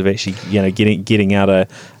 in terms of actually getting out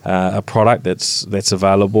a product that's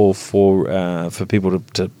available for people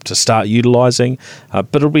to start utilising.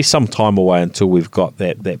 But it'll be some time away until we've got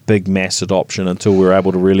that big mass adoption, until we're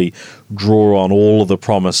able to really draw on all of the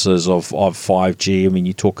promises of 5G. I mean,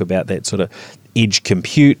 you talk about that sort of edge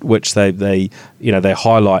compute, which they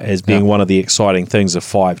highlight as being one of the exciting things of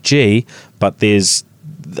 5G, but there's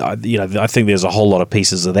I think there's a whole lot of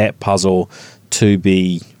pieces of that puzzle to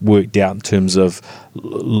be worked out in terms of,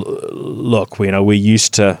 look, we're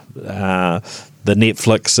used to the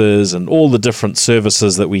Netflixes and all the different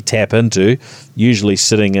services that we tap into, usually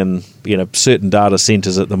sitting in certain data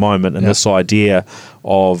centers at the moment, and this idea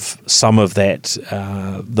of some of that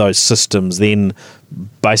those systems then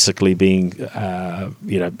basically being at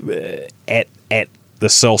the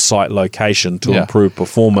cell site location to improve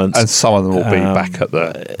performance, and some of them will be back at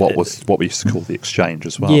the what we used to call the exchange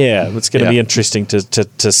as well. Yeah, it's going to be interesting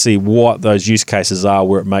to see what those use cases are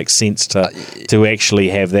where it makes sense to actually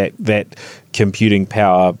have that computing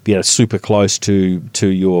power super close to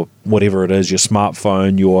your whatever it is, your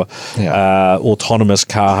smartphone, your autonomous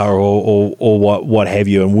car, or what have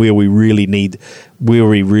you, and where we really need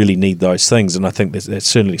those things. And I think that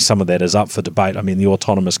certainly some of that is up for debate. I mean, the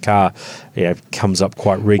autonomous car comes up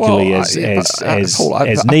quite regularly as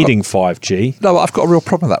needing 5G. No, I've got a real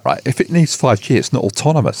problem with that, right? If it needs 5G, it's not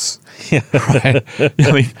autonomous. Right?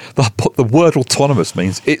 I mean, the word autonomous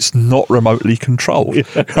means it's not remotely controlled.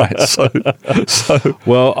 Right? So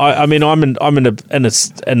well, I mean, I'm in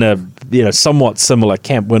a somewhat similar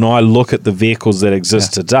camp. When I look at the vehicles that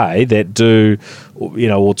exist today that do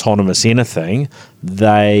autonomous anything,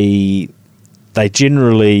 they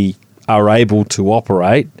generally are able to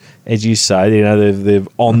operate, as you say, they're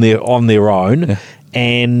on their own.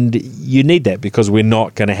 And you need that because we're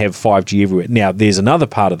not going to have 5G everywhere. Now, there's another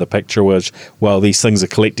part of the picture which, well, these things are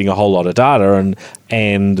collecting a whole lot of data, and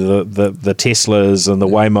the Teslas and the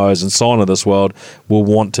Waymos and so on of this world will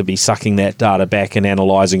want to be sucking that data back and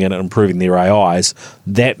analysing it and improving their AIs.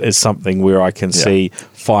 That is something where I can see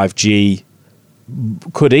 5G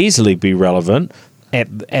could easily be relevant.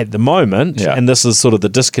 At the moment, and this is sort of the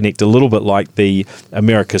disconnect, a little bit like the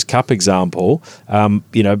America's Cup example.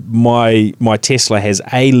 My Tesla has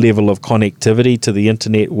a level of connectivity to the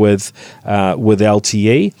internet with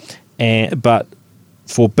LTE, but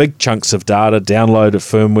for big chunks of data, download of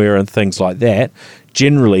firmware and things like that,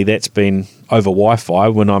 generally that's been over Wi-Fi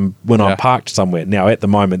when I'm parked somewhere. Now, at the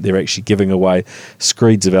moment, they're actually giving away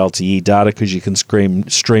screeds of LTE data because you can stream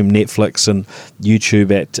Netflix and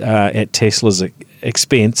YouTube at Tesla's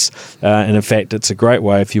expense. And in fact, it's a great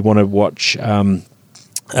way if you want to watch.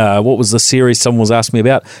 What was the series someone was asking me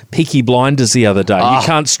about? Peaky Blinders the other day. You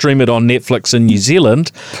can't stream it on Netflix in New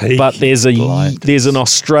Zealand, but there's an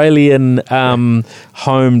Australian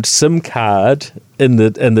homed SIM card in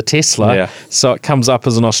the Tesla, so it comes up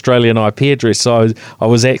as an Australian IP address. So I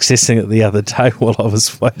was accessing it the other day while I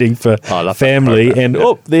was waiting for family, and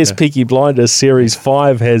there's Peaky Blinders Series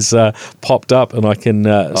 5 has popped up, and I can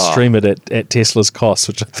stream it at Tesla's cost,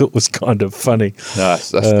 which I thought was kind of funny. No,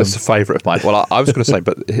 that's a favourite of mine. Well, I was going to say,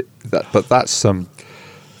 but that's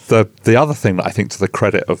the other thing that I think, to the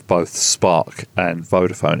credit of both Spark and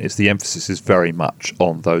Vodafone, is the emphasis is very much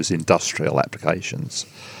on those industrial applications.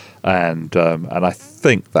 And I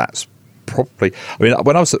think that's probably, I mean,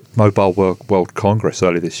 when I was at Mobile World Congress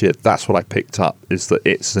earlier this year, that's what I picked up, is that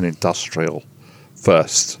it's an industrial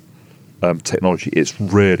first technology. It's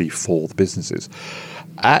really for the businesses.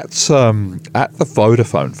 At the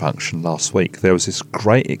Vodafone function last week, there was this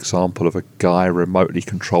great example of a guy remotely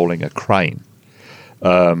controlling a crane,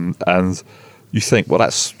 and you think, well,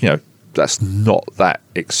 that's not that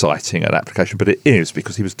exciting an application, but it is,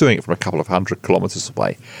 because he was doing it from a couple of 100 kilometres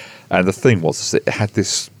away, and the thing was that it had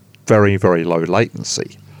this very, very low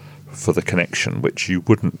latency for the connection, which you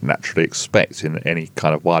wouldn't naturally expect in any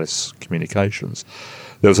kind of wireless communications.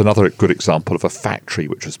 There was another good example of a factory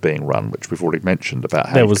which was being run, which we've already mentioned about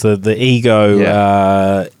how... That was the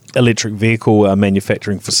Ego electric vehicle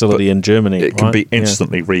manufacturing facility in Germany. It can be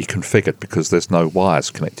instantly reconfigured because there's no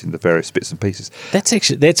wires connecting the various bits and pieces.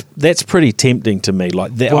 That's pretty tempting to me.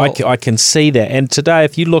 Like that, I can see that. And today,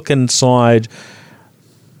 if you look inside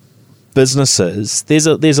businesses, there's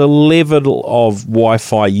a level of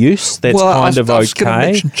Wi-Fi use that's kind of okay. I was going to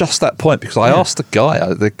mention just that point, because I asked the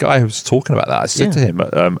guy who was talking about that. I said to him,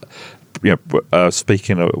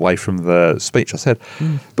 speaking away from the speech, I said,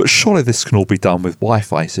 but surely this can all be done with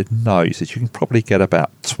Wi-Fi. He said, no. He said, you can probably get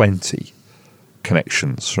about 20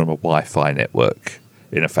 connections from a Wi-Fi network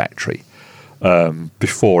in a factory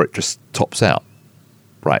before it just tops out.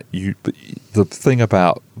 Right? The thing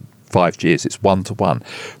about 5G is it's one-to-one,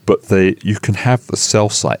 but you can have the cell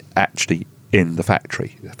site actually in the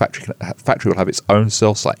factory. The factory will have its own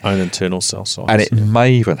cell site, own internal cell site, and it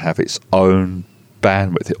may even have its own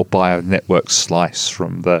bandwidth. It will buy a network slice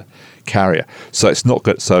from the carrier, so it's not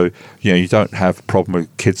good. So you don't have a problem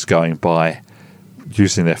with kids going by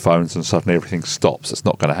using their phones and suddenly everything stops. It's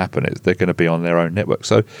not going to happen. They're going to be on their own network.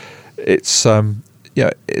 So it's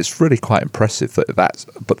it's really quite impressive that's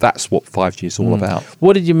what 5G is all about.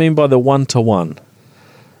 What did you mean by the one-to-one?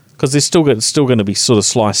 Because there's still going to be sort of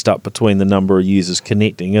sliced up between the number of users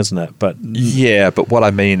connecting, isn't it? But but what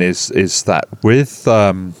I mean is that with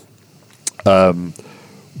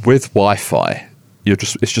Wi-Fi,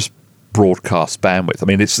 it's just broadcast bandwidth. I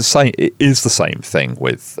mean, it's the same. It is the same thing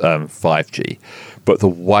with 5G, but the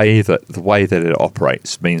way that it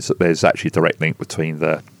operates means that there's actually a direct link between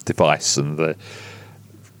the device and the.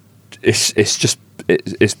 It's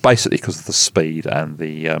basically because of the speed and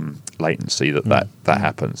the latency that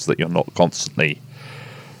happens, that you're not constantly.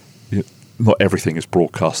 Not everything is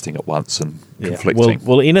broadcasting at once and conflicting.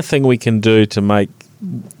 Well, anything we can do to make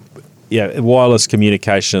wireless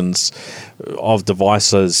communications of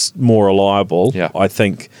devices more reliable, I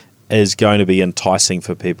think, is going to be enticing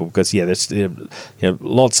for people, because there's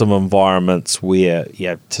lots of environments where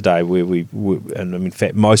today where we and in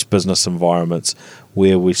fact most business environments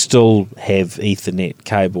where we still have Ethernet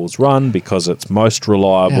cables run because it's most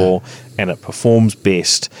reliable and it performs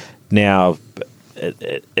best. Now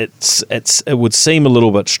it would seem a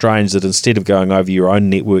little bit strange that instead of going over your own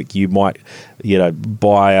network, you might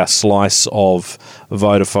buy a slice of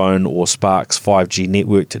Vodafone or Spark's 5G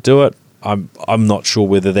network to do it. I'm not sure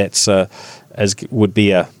whether that's would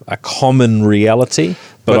be a common reality,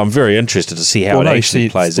 but I'm very interested to see how it actually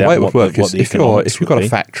plays out. The way it would work is if you've got a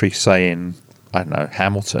factory, say in, I don't know,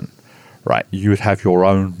 Hamilton, right? You would have your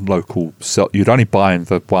own local cell. You'd only buy in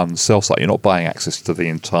the one cell site. You're not buying access to the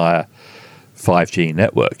entire 5G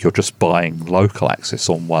network. You're just buying local access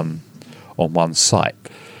on one site.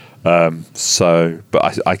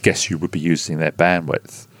 But I guess you would be using their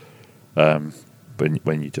bandwidth.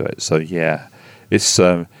 When you do it, so it's.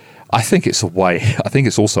 I think it's a way. I think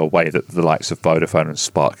it's also a way that the likes of Vodafone and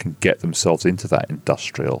Spark can get themselves into that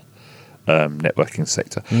industrial networking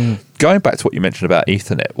sector. Going back to what you mentioned about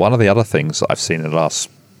Ethernet, one of the other things that I've seen in the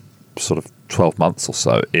last sort of 12 months or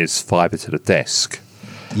so is fiber to the desk.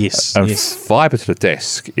 Yes, and fiber to the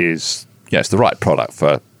desk is it's the right product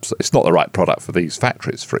for. It's not the right product for these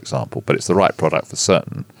factories, for example, but it's the right product for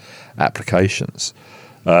certain applications.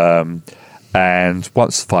 And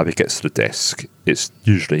once the fibre gets to the desk, it's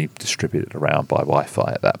usually distributed around by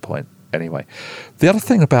Wi-Fi at that point. Anyway, the other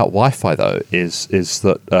thing about Wi-Fi though is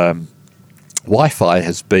that Wi-Fi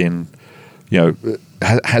has been,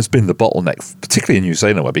 has been the bottleneck, particularly in New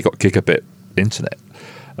Zealand where we got gigabit internet.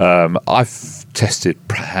 I've tested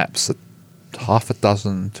perhaps half a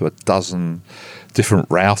dozen to a dozen different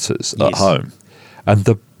routers at home, and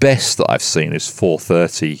the best that I've seen is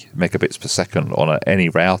 430 megabits per second on any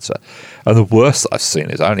router, and the worst that I've seen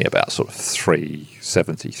is only about sort of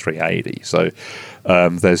 370, 380. So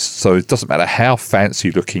so it doesn't matter how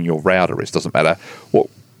fancy looking your router is, doesn't matter what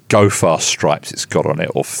go fast stripes it's got on it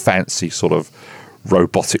or fancy sort of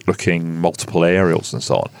robotic looking multiple aerials and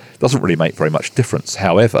so on. It doesn't really make very much difference.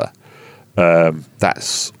 However,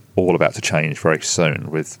 that's all about to change very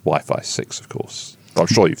soon with Wi-Fi 6, of course. I'm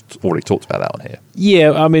sure you've already talked about that on here.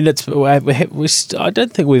 Yeah, I mean, I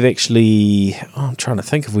don't think we've actually. I'm trying to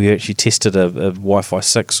think if we actually tested a Wi-Fi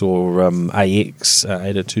 6 or AX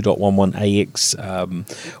 802.11 AX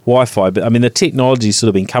Wi-Fi. But I mean, the technology's sort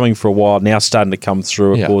of been coming for a while now, starting to come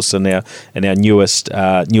through, of course, in our newest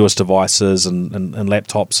devices and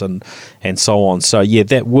laptops and so on. So yeah,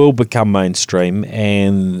 that will become mainstream,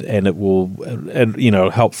 and it will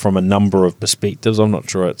help from a number of perspectives. I'm not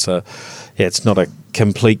sure it's not a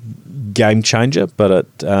complete game changer, but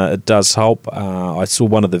it does help. I saw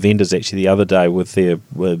one of the vendors actually the other day with their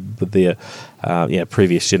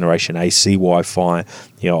previous generation AC Wi-Fi,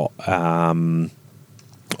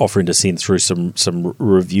 offering to send through some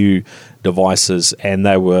review devices, and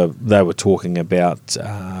they were talking about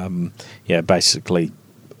basically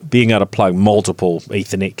being able to plug multiple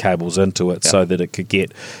Ethernet cables into it so that it could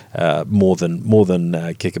get more than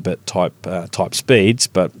gigabit type speeds.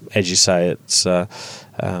 But as you say, it's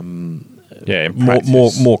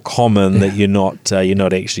more common that you're not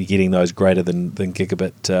actually getting those greater than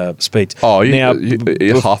gigabit speeds. Oh, now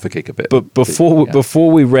half a gigabit. But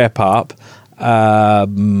before we wrap up,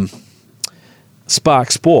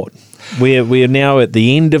 Spark Sport. We are now at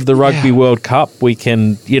the end of the Rugby World Cup. We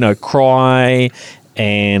can cry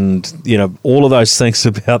and all of those things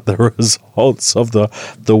about the results of the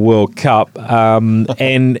World Cup,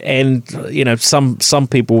 and some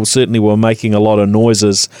people certainly were making a lot of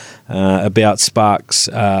noises about Spark's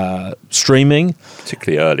streaming,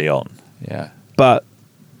 particularly early on. Yeah, but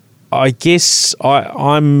I guess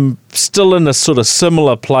I'm still in a sort of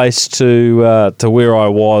similar place to where I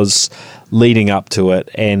was leading up to it,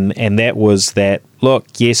 and that was that. Look,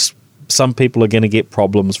 yes, some people are going to get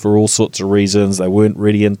problems for all sorts of reasons. They weren't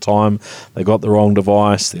ready in time. They got the wrong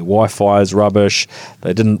device. Their Wi-Fi is rubbish.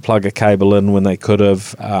 They didn't plug a cable in when they could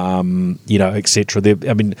have, etc.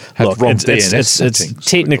 I mean, look, it's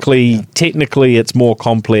technically it's more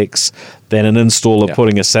complex than an installer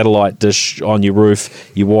putting a satellite dish on your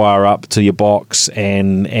roof. You wire up to your box,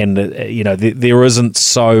 and there isn't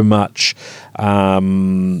so much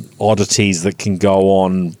oddities that can go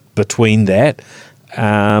on between that.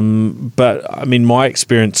 But I mean, my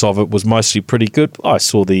experience of it was mostly pretty good. I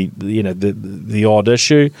saw the odd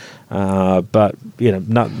issue, but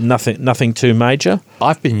nothing too major.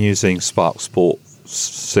 I've been using Spark Sport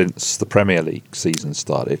since the Premier League season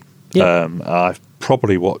started. Yep. I've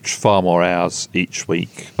probably watched far more hours each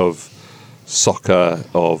week of soccer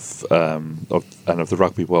of the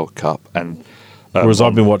Rugby World Cup, and whereas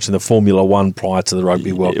I've been watching the Formula One prior to the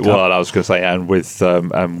Rugby World Cup. Well, I was going to say, and with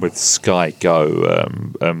Sky Go,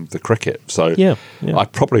 the cricket. So I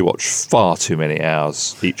probably watch far too many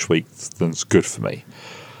hours each week than's good for me.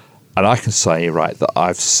 And I can say, that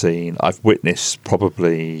I've witnessed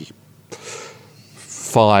probably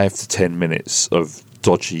 5 to 10 minutes of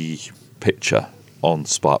dodgy picture on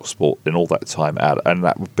Spark Sport in all that time out, and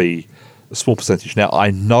that would be a small percentage. Now,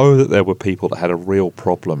 I know that there were people that had a real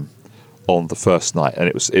problem on the first night, and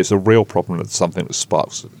it's a real problem. It's something that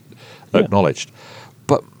Sparks acknowledged.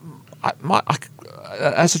 But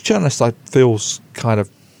as a journalist, I feel kind of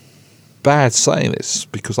bad saying this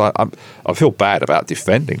because I feel bad about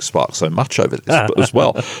defending Sparks so much over this as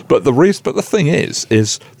well. But the thing is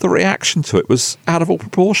the reaction to it was out of all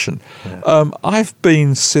proportion. Yeah. I've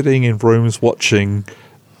been sitting in rooms watching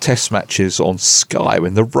test matches on Sky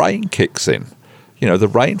when the rain kicks in. The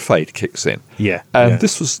rain fade kicks in. Yeah. And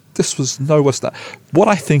this was no worse than that. What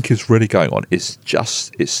I think is really going on is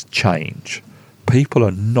it's change. People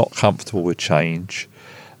are not comfortable with change.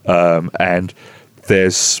 And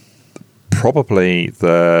there's probably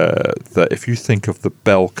the if you think of the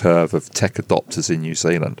bell curve of tech adopters in New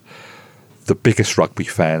Zealand, the biggest rugby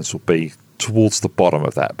fans will be towards the bottom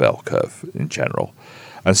of that bell curve in general.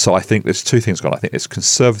 And so I think there's two things going on. I think there's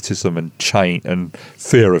conservatism and change and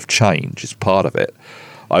fear of change is part of it.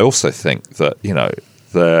 I also think that,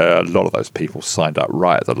 a lot of those people signed up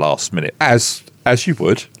right at the last minute, as you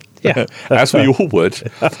would, as we all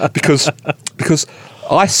would, because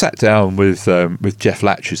I sat down with Jeff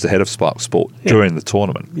Latch, who's the head of Spark Sport, during the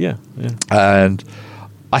tournament. Yeah. And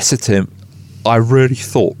I said to him, I really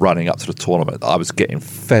thought running up to the tournament that I was getting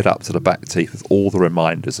fed up to the back teeth with all the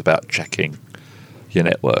reminders about checking your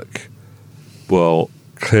network. Well,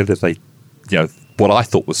 clearly they, what I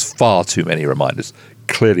thought was far too many reminders.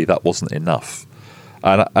 Clearly that wasn't enough,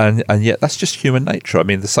 and yet that's just human nature. I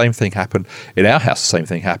mean, the same thing happened in our house. The same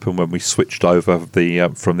thing happened when we switched over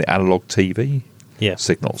from the analog TV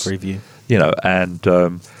signals. Preview. And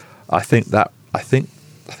I think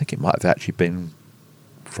it might have actually been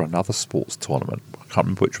for another sports tournament. I can't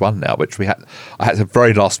remember which one now. I had to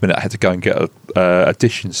very last minute. I had to go and get a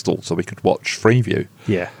dish installed so we could watch Freeview.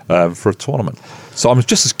 For a tournament. So I'm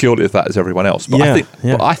just as guilty of that as everyone else. But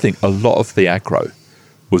I think a lot of the aggro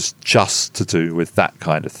was just to do with that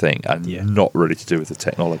kind of thing and not really to do with the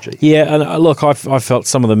technology. Yeah, and look, I felt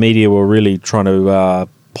some of the media were really trying to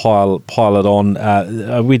pile it on.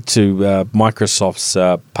 I went to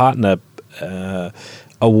Microsoft's partner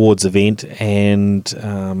awards event, and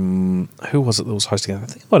who was it that was hosting it? I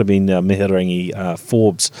think it might have been Mihirangi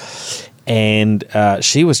Forbes. And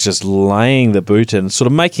she was just laying the boot in, sort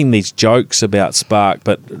of making these jokes about Spark,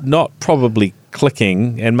 but not probably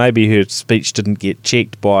clicking, and maybe her speech didn't get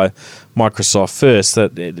checked by Microsoft first,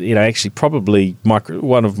 that actually probably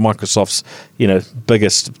one of Microsoft's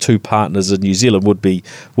biggest two partners in New Zealand would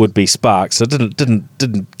be Spark. So it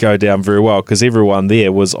didn't go down very well, because everyone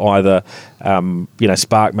there was either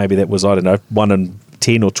Spark, maybe that was, I don't know, 1 in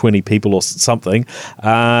 10 or 20 people or something,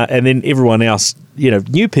 and then everyone else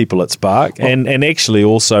knew people at Spark, and actually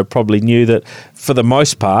also probably knew that for the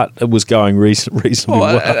most part it was going reasonably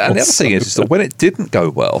well. And the other thing is that when it didn't go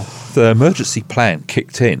well, the emergency plan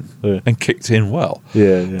kicked in and kicked in well.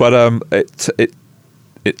 But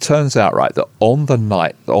it turns out, right, that on the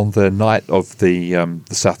night of the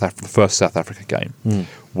first South Africa game,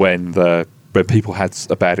 when people had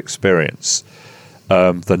a bad experience,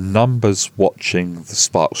 the numbers watching the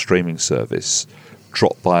Spark streaming service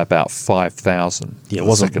dropped by about 5,000. Yeah, it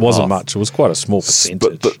wasn't much. It was quite a small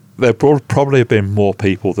percentage. But there probably have been more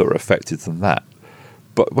people that were affected than that.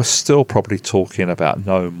 But we're still probably talking about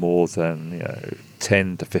no more than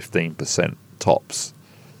 10 to 15% tops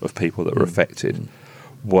of people that were affected.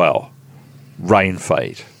 Well, rain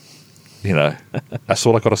fade. That's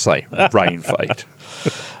all I got to say. Rain fade.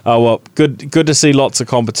 Oh, well, good to see lots of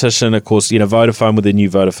competition. Of course, Vodafone with the new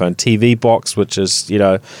Vodafone TV box, which is,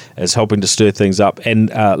 is helping to stir things up. And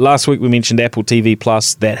last week we mentioned Apple TV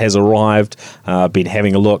Plus. That has arrived. Been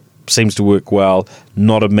having a look. Seems to work well.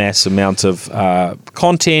 Not a mass amount of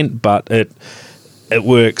content, but it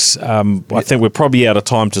works. I think we're probably out of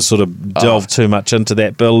time to sort of delve too much into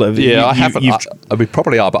that, Bill. I haven't. We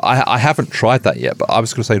probably are, but I haven't tried that yet. But I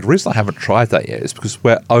was going to say the reason I haven't tried that yet is because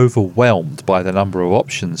we're overwhelmed by the number of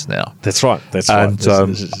options now. That's right. There's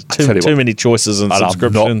too many choices and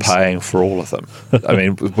subscriptions. I'm not paying for all of them. I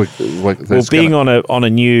mean, being on a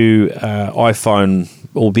new iPhone,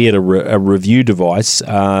 albeit a review device,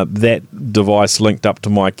 that device linked up to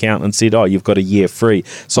my account and said, you've got a year free.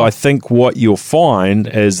 So I think what you'll find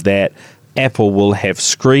is that Apple will have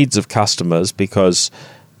screeds of customers, because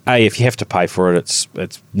if you have to pay for it, it's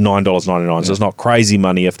 $9.99, so it's not crazy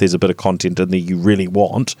money if there's a bit of content in there you really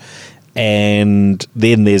want. And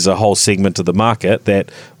then there's a whole segment of the market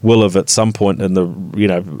that will have at some point in the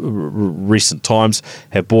recent times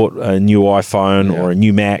have bought a new iPhone or a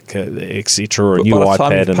new Mac, etc., or a new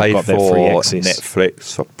iPad, and have got that free access.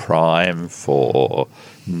 Netflix, for Prime, for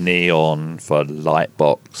Neon, for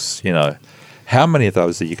Lightbox, how many of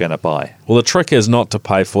those are you going to buy? Well, the trick is not to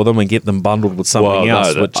pay for them and get them bundled with something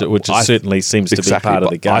else, which certainly seems to be part of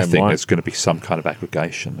the game. I think there's going to be some kind of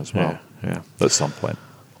aggregation as well at some point.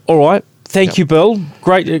 All right. Thank you, Bill.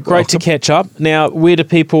 Great to catch up. Now, where do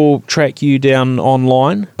people track you down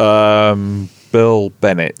online? Bill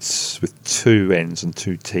Bennett with 2 N's and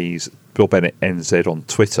 2 T's. Bill Bennett NZ on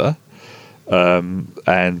Twitter, and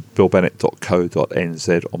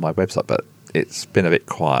billbennett.co.nz on my website. But it's been a bit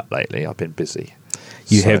quiet lately. I've been busy.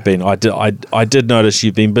 You have been. I did notice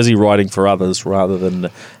you've been busy writing for others rather than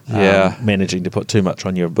managing to put too much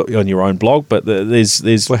on your own blog. But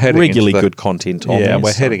there's regularly good content on there. Yeah,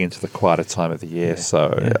 we're heading into the quieter time of the year,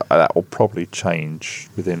 that will probably change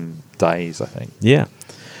within days, I think. Yeah.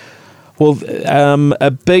 Well,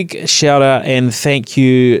 a big shout out and thank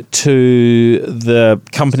you to the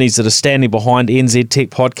companies that are standing behind NZ Tech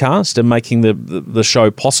Podcast and making the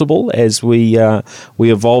show possible as we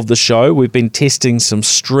evolve the show. We've been testing some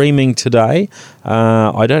streaming today.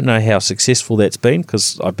 I don't know how successful that's been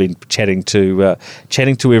because I've been chatting to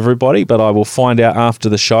everybody, but I will find out after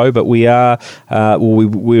the show. But we're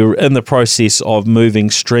in the process of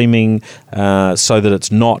moving streaming so that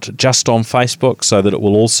it's not just on Facebook, so that it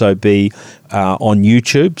will also be on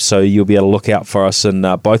YouTube, so you'll be able to look out for us in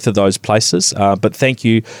both of those places. But thank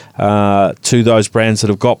you to those brands that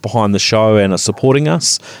have got behind the show and are supporting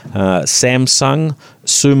us. Samsung,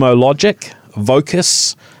 Sumo Logic,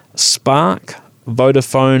 Vocus, Spark,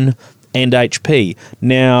 Vodafone, and HP.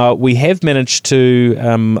 Now, we have managed to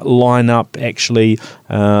line up actually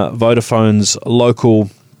Vodafone's local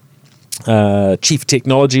Chief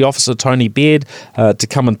Technology Officer, Tony Baird, to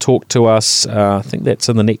come and talk to us. I think that's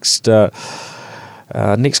in the next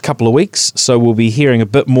next couple of weeks. So we'll be hearing a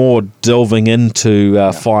bit more delving into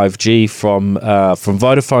 5G from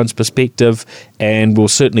Vodafone's perspective, and we'll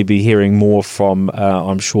certainly be hearing more from,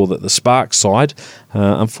 I'm sure, that the Spark side.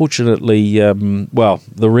 Unfortunately,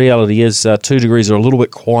 the reality is 2 Degrees are a little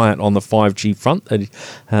bit quiet on the 5G front. They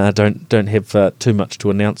don't have too much to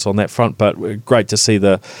announce on that front, but great to see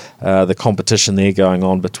the competition there going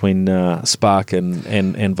on between Spark and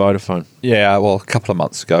Vodafone. Yeah, well, a couple of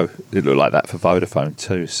months ago, it looked like that for Vodafone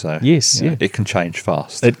too. So yes, it can change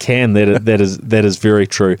fast. It can. That is very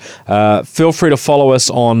true. Feel free to follow us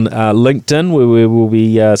on LinkedIn, where we will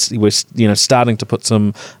be we're starting to put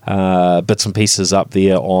some bits and pieces up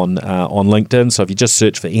there on LinkedIn. So if you just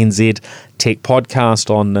search for NZ Tech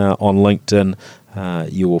Podcast on LinkedIn,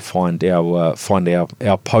 you will find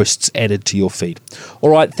our posts added to your feed. All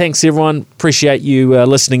right, thanks everyone. Appreciate you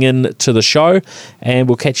listening in to the show, and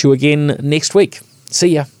we'll catch you again next week. See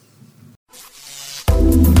ya.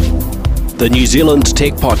 The New Zealand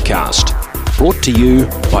Tech Podcast, brought to you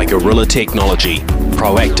by Gorilla Technology,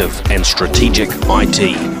 proactive and strategic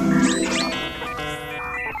IT.